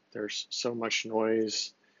 There's so much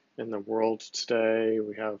noise in the world today.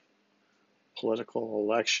 We have political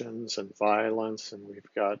elections and violence, and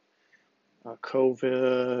we've got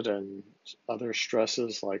COVID and other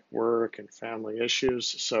stresses like work and family issues.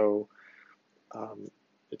 So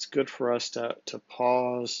it's good for us to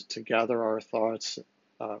pause, to gather our thoughts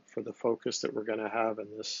for the focus that we're going to have in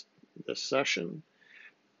this session.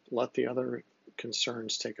 Let the other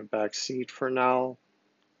concerns take a back seat for now,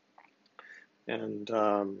 and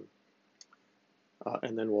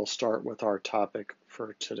then we'll start with our topic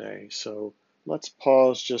for today. So let's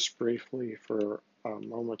pause just briefly for a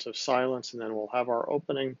moment of silence, and then we'll have our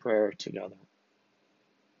opening prayer together.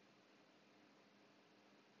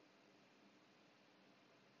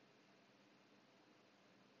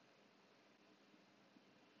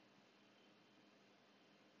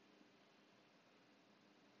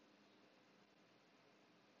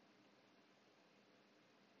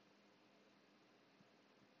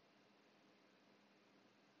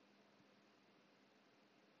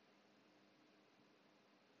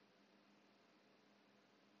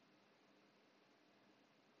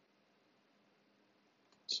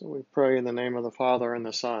 So we pray in the name of the Father, and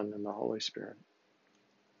the Son, and the Holy Spirit.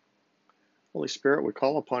 Holy Spirit, we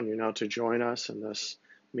call upon you now to join us in this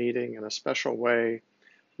meeting in a special way.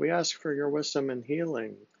 We ask for your wisdom and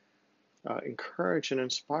healing. Encourage and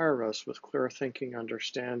inspire us with clear thinking,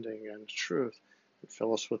 understanding, and truth. And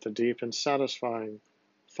fill us with the deep and satisfying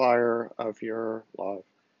fire of your love.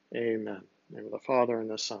 Amen. In the name of the Father, and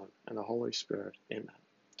the Son, and the Holy Spirit. Amen.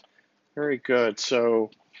 Very good.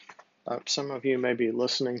 So some of you may be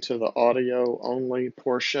listening to the audio-only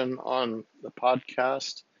portion on the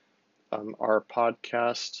podcast. Our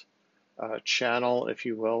podcast channel, if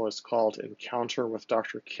you will, is called Encounter with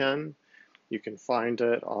Dr. Ken. You can find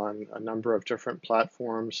it on a number of different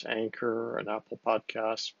platforms, Anchor and Apple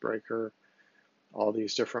Podcasts, Breaker, all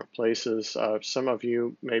these different places. Some of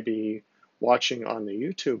you may be watching on the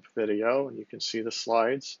YouTube video, and you can see the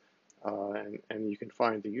slides, and you can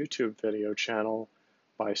find the YouTube video channel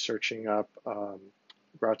by searching up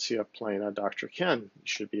Grazia Plena Dr. Ken. You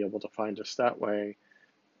should be able to find us that way,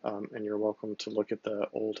 and you're welcome to look at the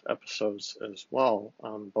old episodes as well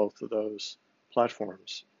on both of those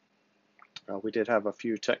platforms. We did have a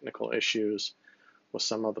few technical issues with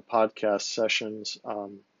some of the podcast sessions,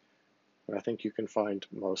 but I think you can find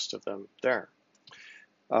most of them there.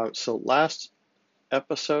 So last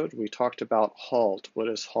episode, we talked about HALT. What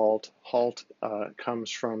is HALT? HALT comes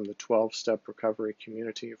from the 12-step recovery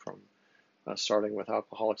community from starting with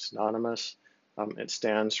Alcoholics Anonymous. It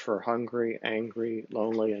stands for hungry, angry,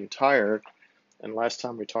 lonely, and tired. And last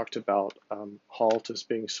time we talked about HALT as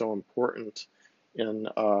being so important in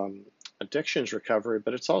addictions recovery,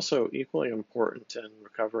 but it's also equally important in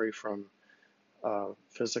recovery from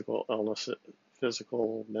physical illnesses,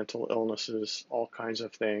 mental illnesses, all kinds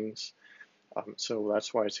of things. So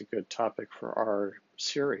that's why it's a good topic for our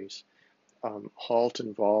series. HALT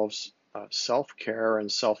involves self-care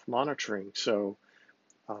and self-monitoring. So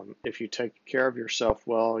if you take care of yourself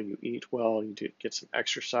well, you eat well, you get some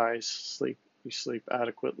exercise, you sleep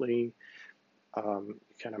adequately, you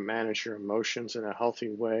kind of manage your emotions in a healthy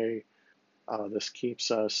way. This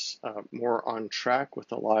keeps us more on track with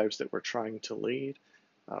the lives that we're trying to lead.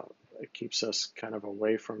 It keeps us kind of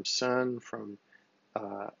away from sin, from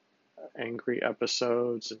angry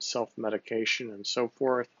episodes and self-medication and so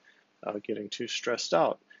forth, getting too stressed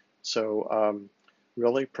out. So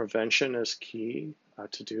really prevention is key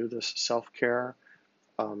to do this self-care.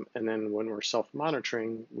 And then when we're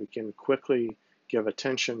self-monitoring, we can quickly give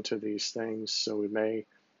attention to these things. So we may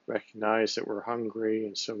recognize that we're hungry,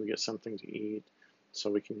 and so we get something to eat so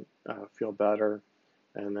we can feel better.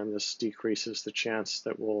 And then this decreases the chance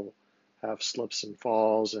that we'll have slips and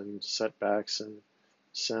falls and setbacks and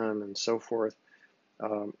sin and so forth.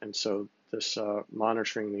 And so this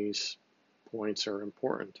monitoring these points are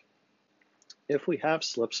important. If we have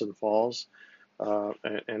slips and falls,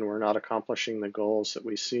 and we're not accomplishing the goals that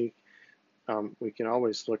we seek, we can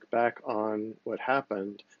always look back on what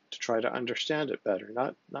happened to try to understand it better.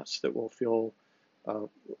 Not so that we'll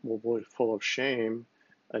be full of shame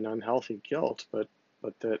and unhealthy guilt, but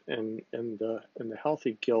that in the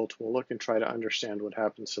healthy guilt, we'll look and try to understand what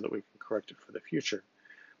happened so that we can correct it for the future.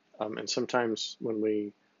 And sometimes when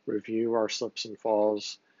we review our slips and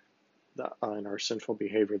falls and our sinful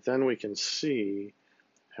behavior, then we can see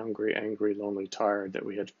hungry, angry, lonely, tired, that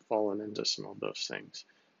we had fallen into some of those things.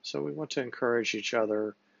 So we want to encourage each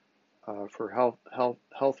other for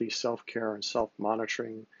healthy self-care and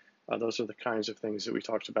self-monitoring. Those are the kinds of things that we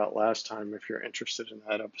talked about last time. If you're interested in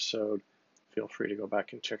that episode, feel free to go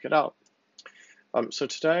back and check it out. So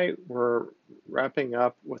today we're wrapping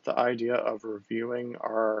up with the idea of reviewing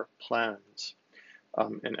our plans.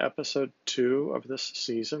 In episode 2 of this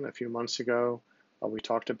season, a few months ago, we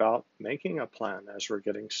talked about making a plan as we're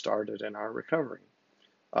getting started in our recovery.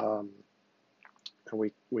 And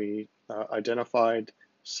we identified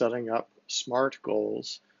setting up SMART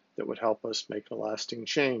goals that would help us make a lasting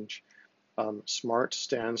change. SMART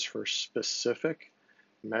stands for specific,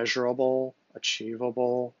 measurable,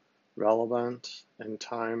 achievable, relevant, and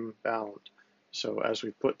time bound. So as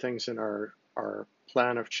we put things in our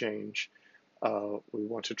plan of change, we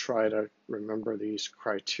want to try to remember these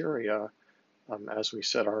criteria as we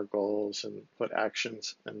set our goals and put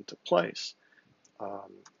actions into place.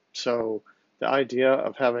 So the idea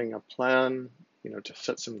of having a plan, to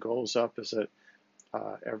set some goals up is that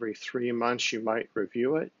every 3 months you might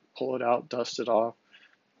review it, pull it out, dust it off,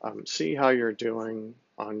 see how you're doing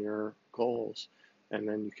on your goals, and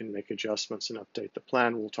then you can make adjustments and update the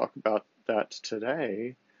plan. We'll talk about that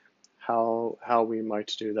today, how we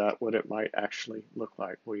might do that, what it might actually look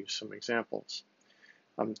like. We'll use some examples.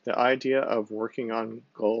 The idea of working on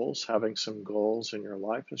goals, having some goals in your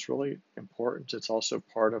life is really important. It's also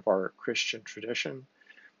part of our Christian tradition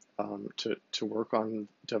to work on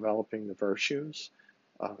developing the virtues,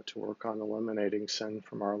 to work on eliminating sin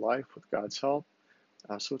from our life with God's help.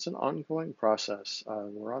 So it's an ongoing process.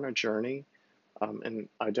 We're on a journey in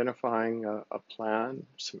identifying a plan,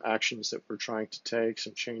 some actions that we're trying to take,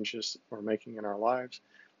 some changes that we're making in our lives.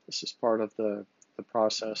 This is part of the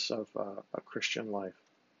process of a Christian life.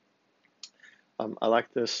 I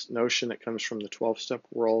like this notion that comes from the 12-step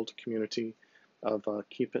world community of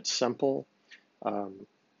keep it simple.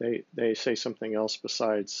 They say something else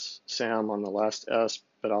besides Sam on the last S,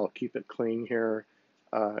 but I'll keep it clean here.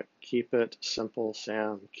 Keep it simple,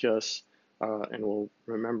 Sam, KISS. And we'll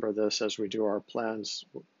remember this as we do our plans.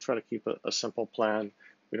 We'll try to keep a simple plan.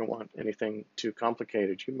 We don't want anything too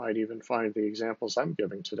complicated. You might even find the examples I'm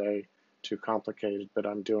giving today too complicated, but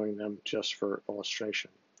I'm doing them just for illustration.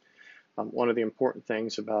 One of the important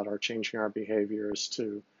things about our changing our behavior is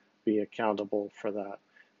to be accountable for that.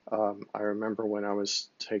 I remember when I was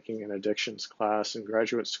taking an addictions class in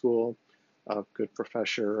graduate school, a good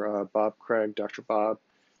professor, Bob Craig, Dr. Bob,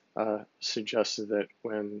 suggested that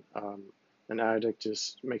when an addict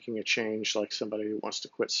is making a change, like somebody who wants to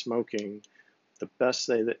quit smoking, the best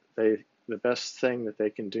thing that they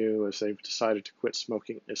can do as they've decided to quit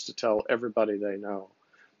smoking is to tell everybody they know.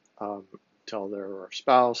 Tell their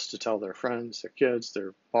spouse, to tell their friends, their kids,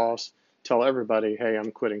 their boss, tell everybody, hey,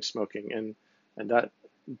 I'm quitting smoking. And that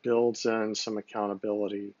builds in some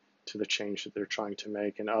accountability to the change that they're trying to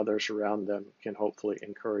make, and others around them can hopefully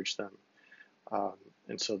encourage them.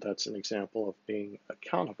 And so that's an example of being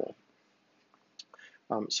accountable.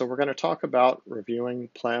 So we're going to talk about reviewing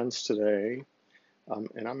plans today.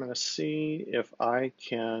 And I'm going to see if I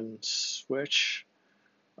can switch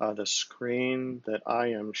the screen that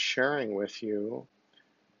I am sharing with you.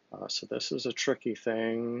 So this is a tricky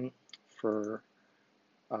thing for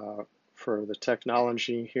the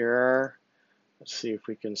technology here. Let's see if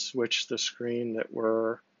we can switch the screen that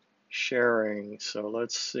we're sharing. So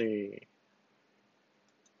let's see.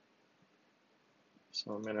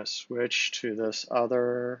 So I'm going to switch to this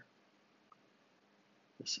other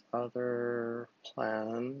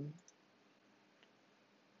plan.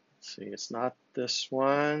 Let's see, it's not this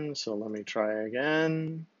one, so let me try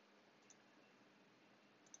again.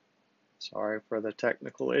 Sorry for the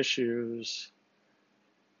technical issues.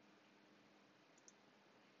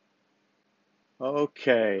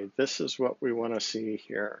 Okay, this is what we want to see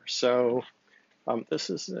here. So this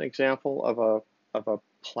is an example of a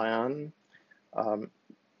plan.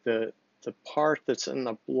 The part that's in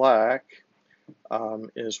the black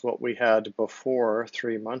is what we had before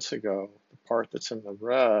 3 months ago. The part that's in the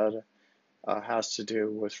red has to do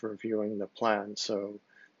with reviewing the plan. So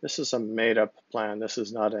this is a made-up plan. This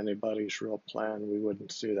is not anybody's real plan. We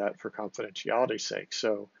wouldn't do that for confidentiality's sake.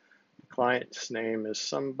 So the client's name is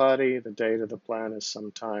somebody, the date of the plan is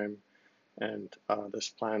sometime, and this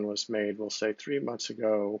plan was made, we'll say 3 months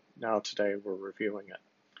ago. Now today we're reviewing it.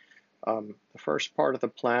 The first part of the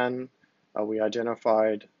plan, we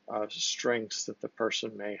identified strengths that the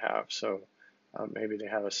person may have. So maybe they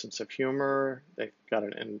have a sense of humor, they've got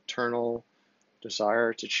an internal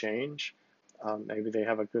desire to change, maybe they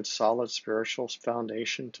have a good solid spiritual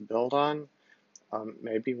foundation to build on.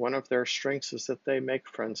 Maybe one of their strengths is that they make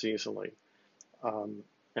friends easily,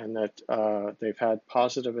 and that they've had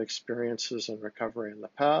positive experiences in recovery in the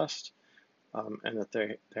past, and that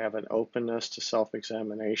they have an openness to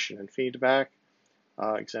self-examination and feedback.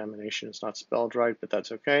 Examination is not spelled right, but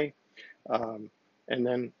that's okay. And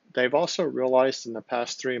then they've also realized in the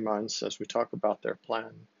past 3 months, as we talk about their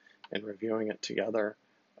plan and reviewing it together,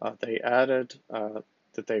 they added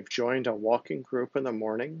that they've joined a walking group in the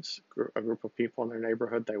mornings, a group of people in their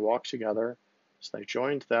neighborhood. They walk together. So they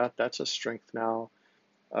joined that. That's a strength now.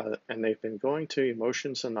 And they've been going to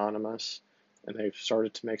Emotions Anonymous, and they've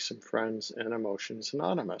started to make some friends in Emotions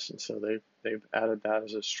Anonymous. And so they've added that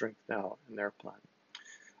as a strength now in their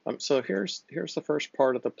plan. So here's the first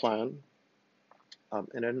part of the plan.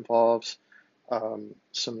 It involves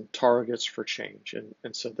some targets for change.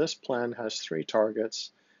 And so this plan has 3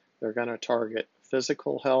 targets. They're going to target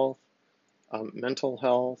physical health, mental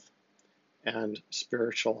health, and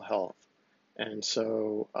spiritual health. And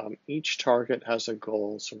so each target has a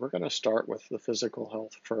goal. So we're going to start with the physical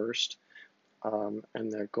health first.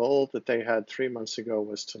 And their goal that they had 3 months ago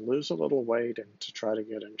was to lose a little weight and to try to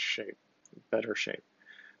get in shape, better shape.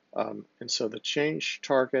 And so the change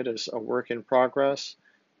target is a work in progress.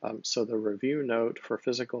 So the review note for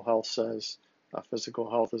physical health says, physical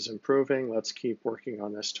health is improving. Let's keep working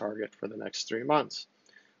on this target for the next 3 months.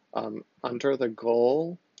 Under the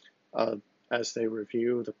goal, as they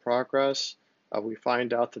review the progress, we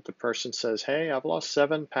find out that the person says, hey, I've lost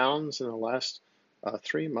 7 pounds in the last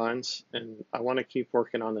 3 months, and I want to keep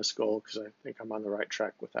working on this goal because I think I'm on the right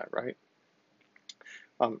track with that, right?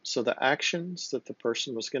 So the actions that the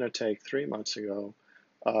person was going to take 3 months ago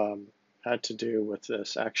had to do with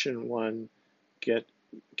this. Action 1,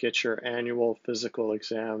 get your annual physical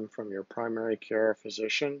exam from your primary care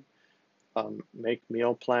physician. Make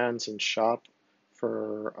meal plans and shop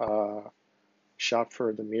for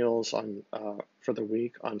the meals for the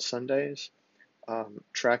week on Sundays.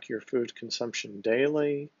 Track your food consumption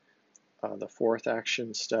daily. The 4th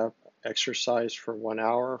action step, exercise for 1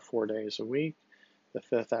 hour, 4 days a week. The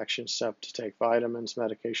 5th action step, to take vitamins,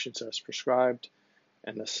 medications as prescribed.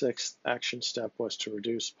 And the 6th action step was to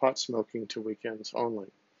reduce pot smoking to weekends only.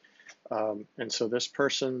 And so this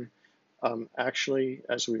person, actually,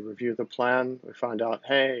 as we review the plan, we find out,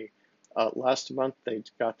 hey, last month they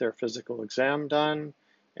got their physical exam done,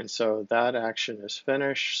 and so that action is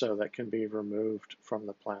finished, so that can be removed from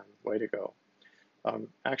the plan. Way to go.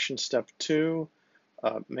 Action step 2,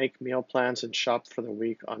 make meal plans and shop for the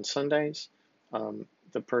week on Sundays.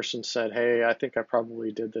 The person said, hey, I think I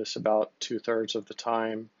probably did this about 2/3 of the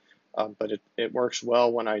time, but it works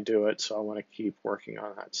well when I do it, so I want to keep working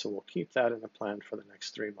on that. So we'll keep that in the plan for the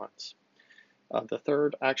next 3 months. The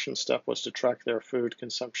 3rd action step was to track their food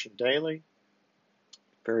consumption daily.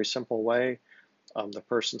 Very simple way. The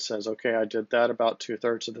person says, okay, I did that about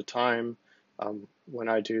 2/3 of the time. When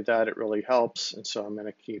I do that, it really helps, and so I'm going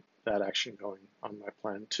to keep that action going on my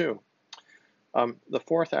plan too. The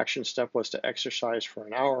 4th action step was to exercise for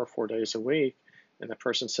 1 hour, 4 days a week, and the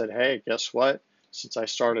person said, hey, guess what? Since I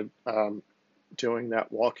started doing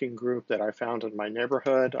that walking group that I found in my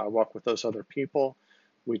neighborhood, I walk with those other people.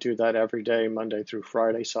 We do that every day, Monday through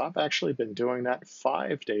Friday. So I've actually been doing that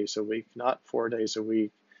 5 days a week, not 4 days a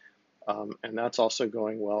week. And that's also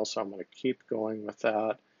going well, so I'm going to keep going with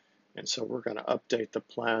that. And so we're going to update the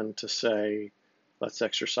plan to say, let's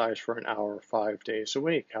exercise for 1 hour, 5 days a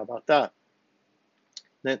week. How about that?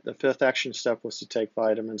 Then the 5th action step was to take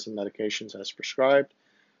vitamins and medications as prescribed.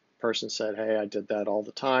 The person said, hey, I did that all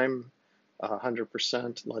the time,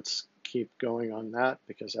 100%. Let's keep going on that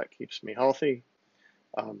because that keeps me healthy.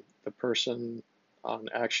 The person on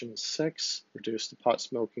action 6, reduce the pot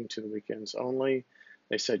smoking to the weekends only.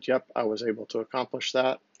 They said, yep, I was able to accomplish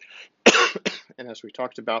that. And as we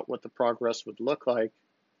talked about what the progress would look like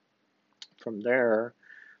from there,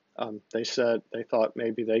 they said they thought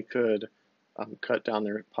maybe they could cut down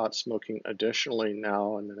their pot smoking additionally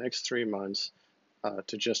now in the next 3 months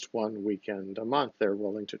to just 1 weekend a month. They're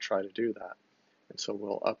willing to try to do that. And so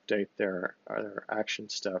we'll update their action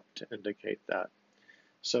step to indicate that.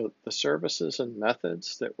 So the services and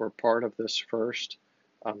methods that were part of this first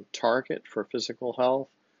target for physical health,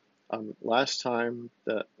 last time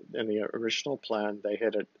in the original plan, they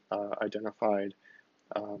had identified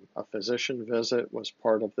a physician visit was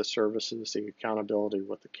part of the services, the accountability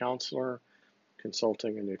with the counselor,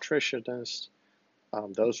 consulting a nutritionist.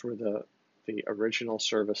 Those were the original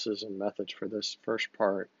services and methods for this first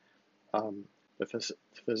part. The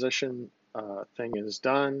physician thing is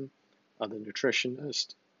done. The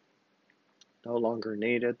nutritionist no longer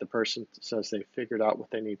needed. The person says they figured out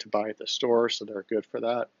what they need to buy at the store, so they're good for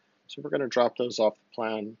that. So we're going to drop those off the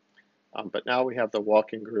plan. But now we have the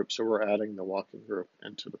walking group, so we're adding the walking group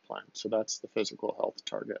into the plan. So that's the physical health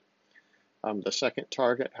target. The second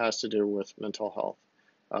target has to do with mental health.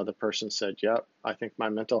 The person said, yep, I think my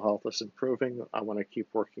mental health is improving. I want to keep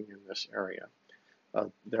working in this area.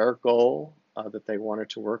 Their goal that they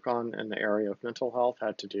wanted to work on in the area of mental health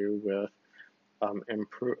had to do with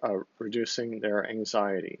reducing their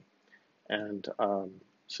anxiety. And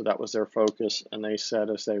so that was their focus. And they said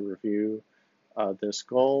as they review this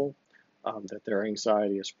goal, that their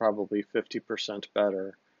anxiety is probably 50%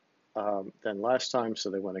 better than last time, so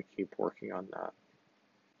they want to keep working on that.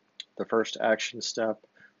 The first action step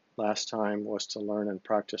last time was to learn and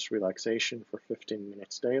practice relaxation for 15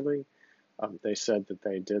 minutes daily. They said that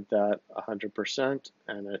they did that 100%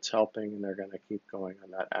 and it's helping, and they're going to keep going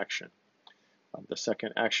on that action. The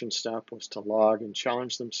second action step was to log and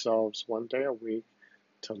challenge themselves 1 day a week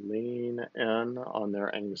to lean in on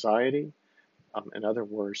their anxiety. In other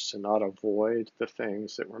words, to not avoid the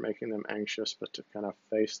things that were making them anxious, but to kind of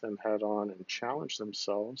face them head on and challenge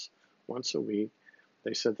themselves once a week.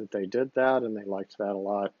 They said that they did that and they liked that a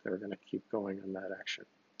lot. They're going to keep going on that action.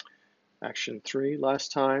 Action 3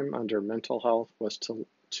 last time under mental health was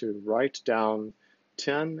to write down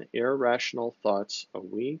 10 irrational thoughts a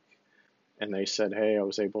week. And they said, hey, I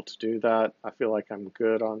was able to do that. I feel like I'm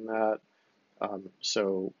good on that.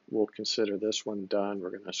 So we'll consider this one done.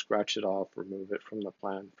 We're going to scratch it off, remove it from the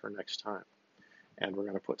plan for next time. And we're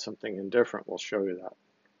going to put something in different. We'll show you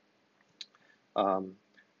that.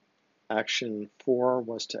 Action 4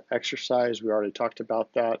 was to exercise. We already talked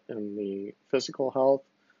about that in the physical health.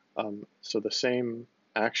 So the same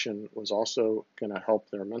action was also going to help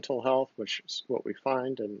their mental health, which is what we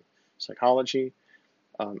find in psychology.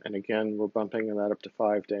 And again, we're bumping that up to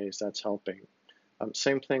 5 days. That's helping.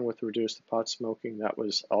 Same thing with reduce the pot smoking. That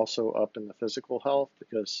was also up in the physical health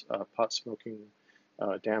because pot smoking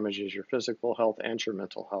damages your physical health and your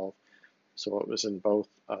mental health. So it was in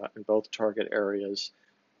both target areas.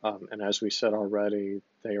 And as we said already,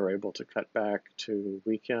 they are able to cut back to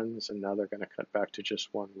weekends, and now they're going to cut back to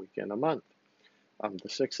just 1 weekend a month. The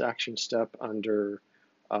sixth action step under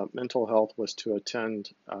mental health was to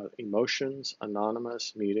attend Emotions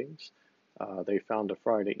Anonymous meetings. They found a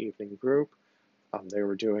Friday evening group. They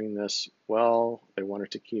were doing this well. They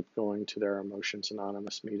wanted to keep going to their Emotions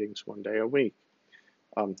Anonymous meetings 1 day a week.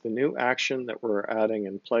 The new action that we're adding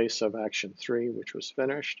in place of action 3, which was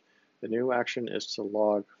finished, the new action is to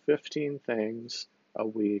log 15 things a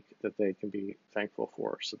week that they can be thankful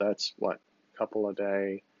for. So that's what, a couple a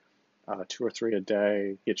day, 2 or 3 a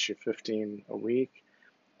day, gets you 15 a week.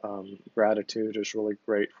 Gratitude is really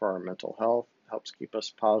great for our mental health, helps keep us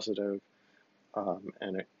positive,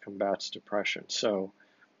 and it combats depression. So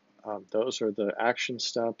those are the action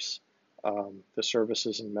steps. The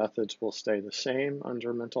services and methods will stay the same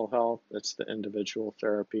under mental health. It's the individual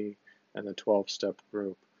therapy and the 12-step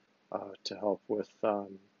group to help with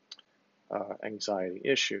anxiety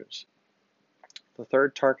issues. The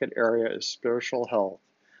third target area is spiritual health.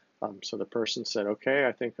 So the person said, okay,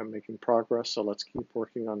 I think I'm making progress, so let's keep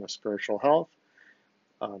working on the spiritual health.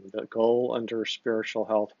 The goal under spiritual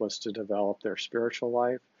health was to develop their spiritual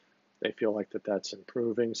life. They feel like that's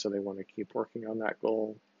improving, so they want to keep working on that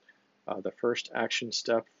goal. The first action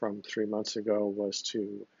step from 3 months ago was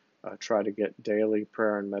to try to get daily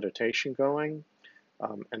prayer and meditation going.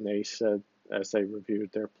 And they said, as they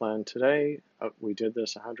reviewed their plan today, we did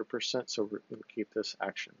this 100%, so we'll keep this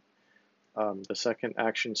action. The second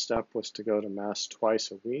action step was to go to Mass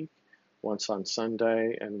twice a week, once on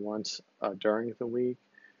Sunday and once during the week.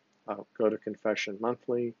 Go to confession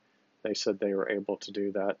monthly. They said they were able to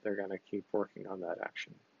do that. They're going to keep working on that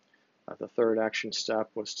action. The third action step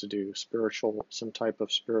was to do some type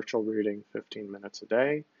of spiritual reading 15 minutes a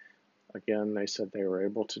day. Again, they said they were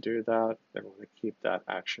able to do that. They want to keep that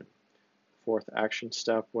action. The fourth action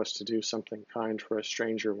step was to do something kind for a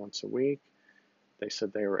stranger once a week. They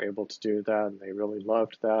said they were able to do that, and they really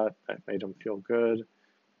loved that. That made them feel good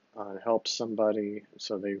and helped somebody,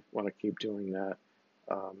 so they want to keep doing that,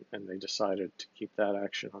 and they decided to keep that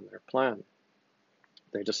action on their plan.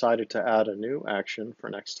 They decided to add a new action for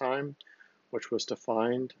next time, which was to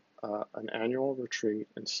find an annual retreat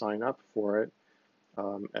and sign up for it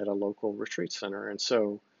at a local retreat center. And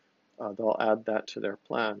so they'll add that to their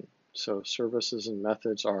plan. So services and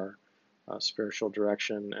methods are spiritual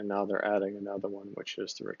direction, and now they're adding another one, which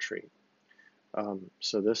is the retreat.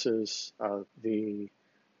 So this is the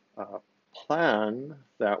plan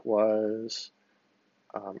that was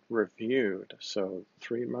reviewed. So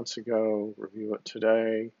 3 months ago, review it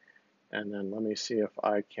today, and then let me see if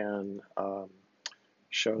I can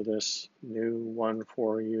show this new one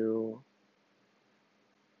for you.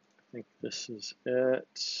 I think this is it.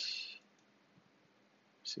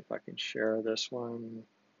 See if I can share this one.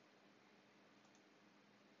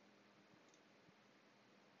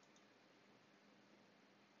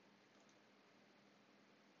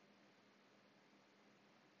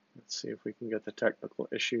 Let's see if we can get the technical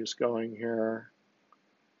issues going here.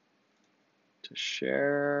 To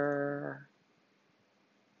share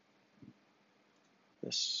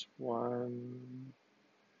this one.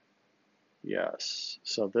 Yes,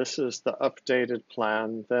 so this is the updated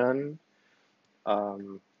plan then.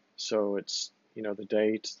 So it's, the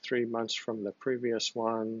date 3 months from the previous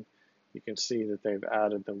one. You can see that they've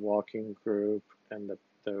added the walking group, and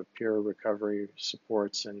the Peer Recovery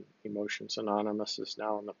Supports and Emotions Anonymous is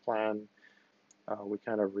now in the plan. We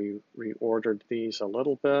kind of reordered these a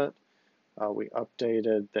little bit. We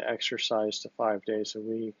updated the exercise to 5 days a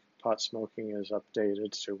week. Pot smoking is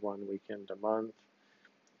updated to 1 weekend a month.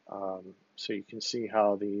 So you can see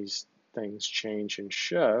how these things change and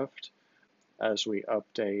shift as we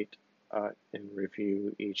update and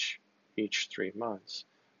review each 3 months.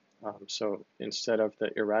 So instead of the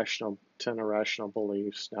 10 irrational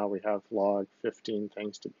beliefs, now we have log 15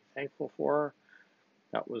 things to be thankful for.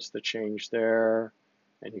 That was the change there.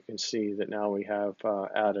 And you can see that now we have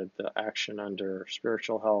added the action under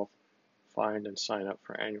spiritual health, find and sign up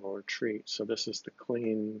for annual retreat. So this is the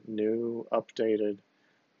clean, new, updated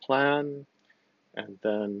plan. And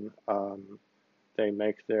then they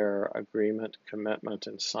make their agreement, commitment,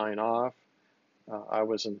 and sign off. I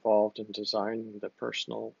was involved in designing the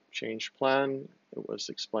personal change plan. It was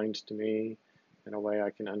explained to me in a way I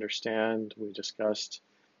can understand. We discussed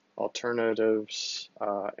alternatives,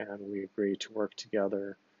 and we agreed to work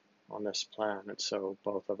together on this plan. And so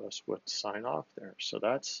both of us would sign off there. So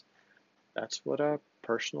that's what a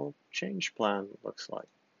personal change plan looks like.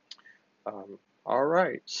 All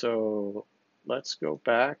right, so let's go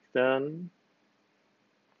back then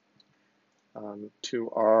to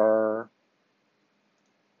our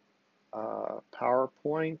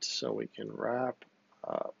PowerPoint so we can wrap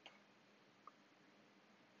up.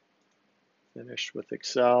 Finished with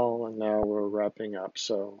Excel, and now we're wrapping up.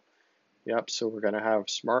 So, so we're going to have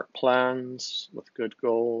smart plans with good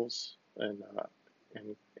goals and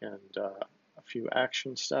a few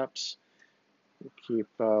action steps. We'll keep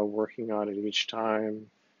working on it each time,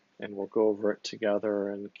 and we'll go over it together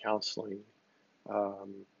in counseling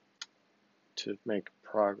to make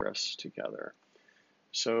progress together.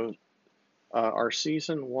 So our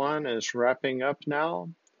season 1 is wrapping up now.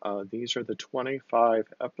 These are the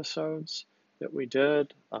 25 episodes that we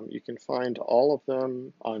did. You can find all of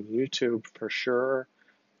them on YouTube for sure.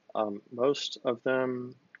 Most of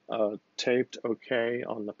them taped okay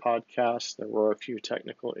on the podcast. There were a few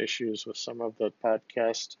technical issues with some of the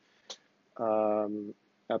podcast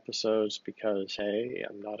episodes because, hey,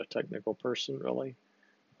 I'm not a technical person really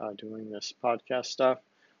doing this podcast stuff.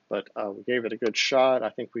 But we gave it a good shot. I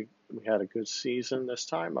think we had a good season this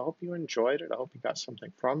time. I hope you enjoyed it. I hope you got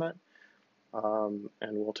something from it. And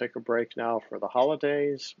we'll take a break now for the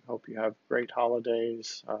holidays. Hope you have great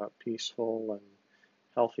holidays, peaceful and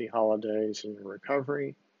healthy holidays in your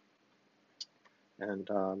recovery. And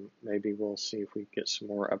maybe we'll see if we get some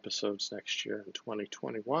more episodes next year in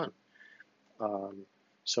 2021.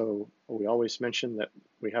 So we always mention that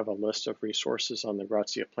we have a list of resources on the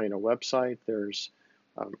Grazia Plena website. There's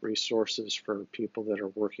resources for people that are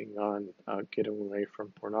working on getting away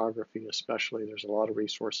from pornography, especially. There's a lot of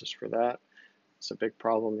resources for that. It's a big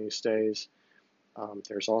problem these days.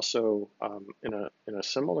 There's also in a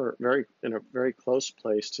very close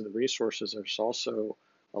place to the resources. There's also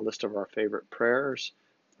a list of our favorite prayers.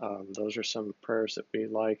 Those are some prayers that we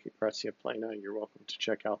like at Grazia Plena. You're welcome to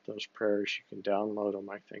check out those prayers. You can download them,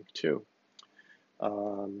 I think, too.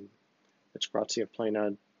 It's Grazia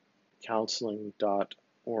Plena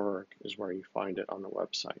counseling.org is where you find it on the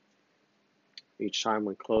website. Each time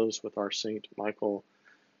we close with our Saint Michael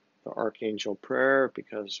the Archangel prayer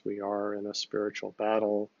because we are in a spiritual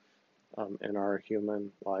battle in our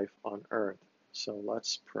human life on earth. So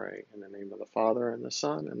let's pray in the name of the Father and the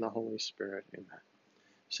Son and the Holy Spirit. Amen.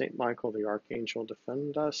 Saint Michael the Archangel,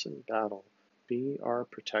 defend us in battle. Be our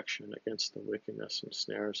protection against the wickedness and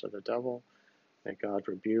snares of the devil. May God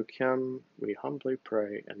rebuke him, we humbly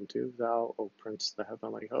pray, and do thou, O Prince of the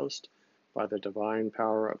heavenly host, by the divine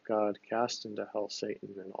power of God, cast into hell Satan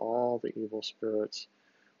and all the evil spirits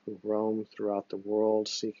who roam throughout the world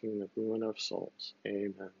seeking the ruin of souls.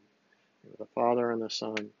 Amen. In the Father, and the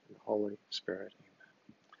Son, and the Holy Spirit.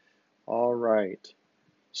 Amen. All right.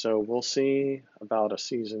 So we'll see about a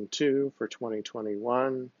season 2 for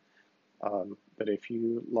 2021. But if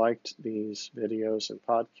you liked these videos and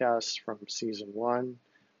podcasts from season 1,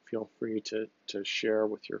 feel free to share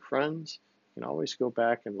with your friends. You can always go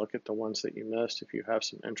back and look at the ones that you missed if you have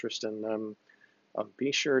some interest in them.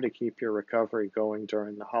 Be sure to keep your recovery going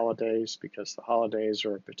during the holidays, because the holidays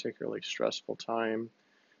are a particularly stressful time.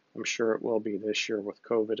 I'm sure it will be this year with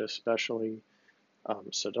COVID especially.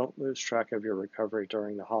 So don't lose track of your recovery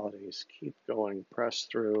during the holidays. Keep going, press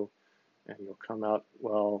through, and you'll come out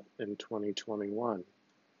well in 2021.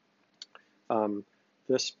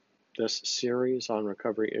 This series on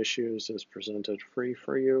recovery issues is presented free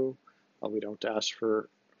for you. We don't ask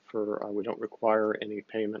we don't require any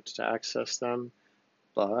payment to access them.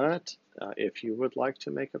 But if you would like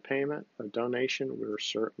to make a payment, a donation, we're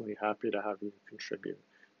certainly happy to have you contribute,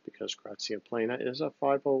 because Grazia Plena is a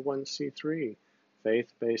 501c3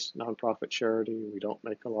 faith-based nonprofit charity. We don't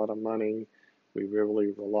make a lot of money. We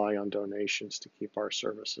really rely on donations to keep our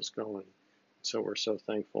services going. So we're so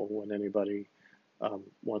thankful when anybody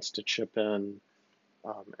wants to chip in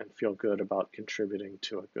and feel good about contributing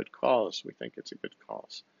to a good cause. We think it's a good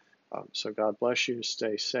cause. So God bless you.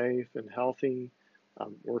 Stay safe and healthy.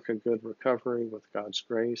 Work a good recovery with God's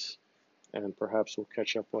grace, and perhaps we'll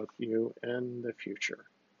catch up with you in the future.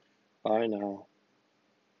 Bye now.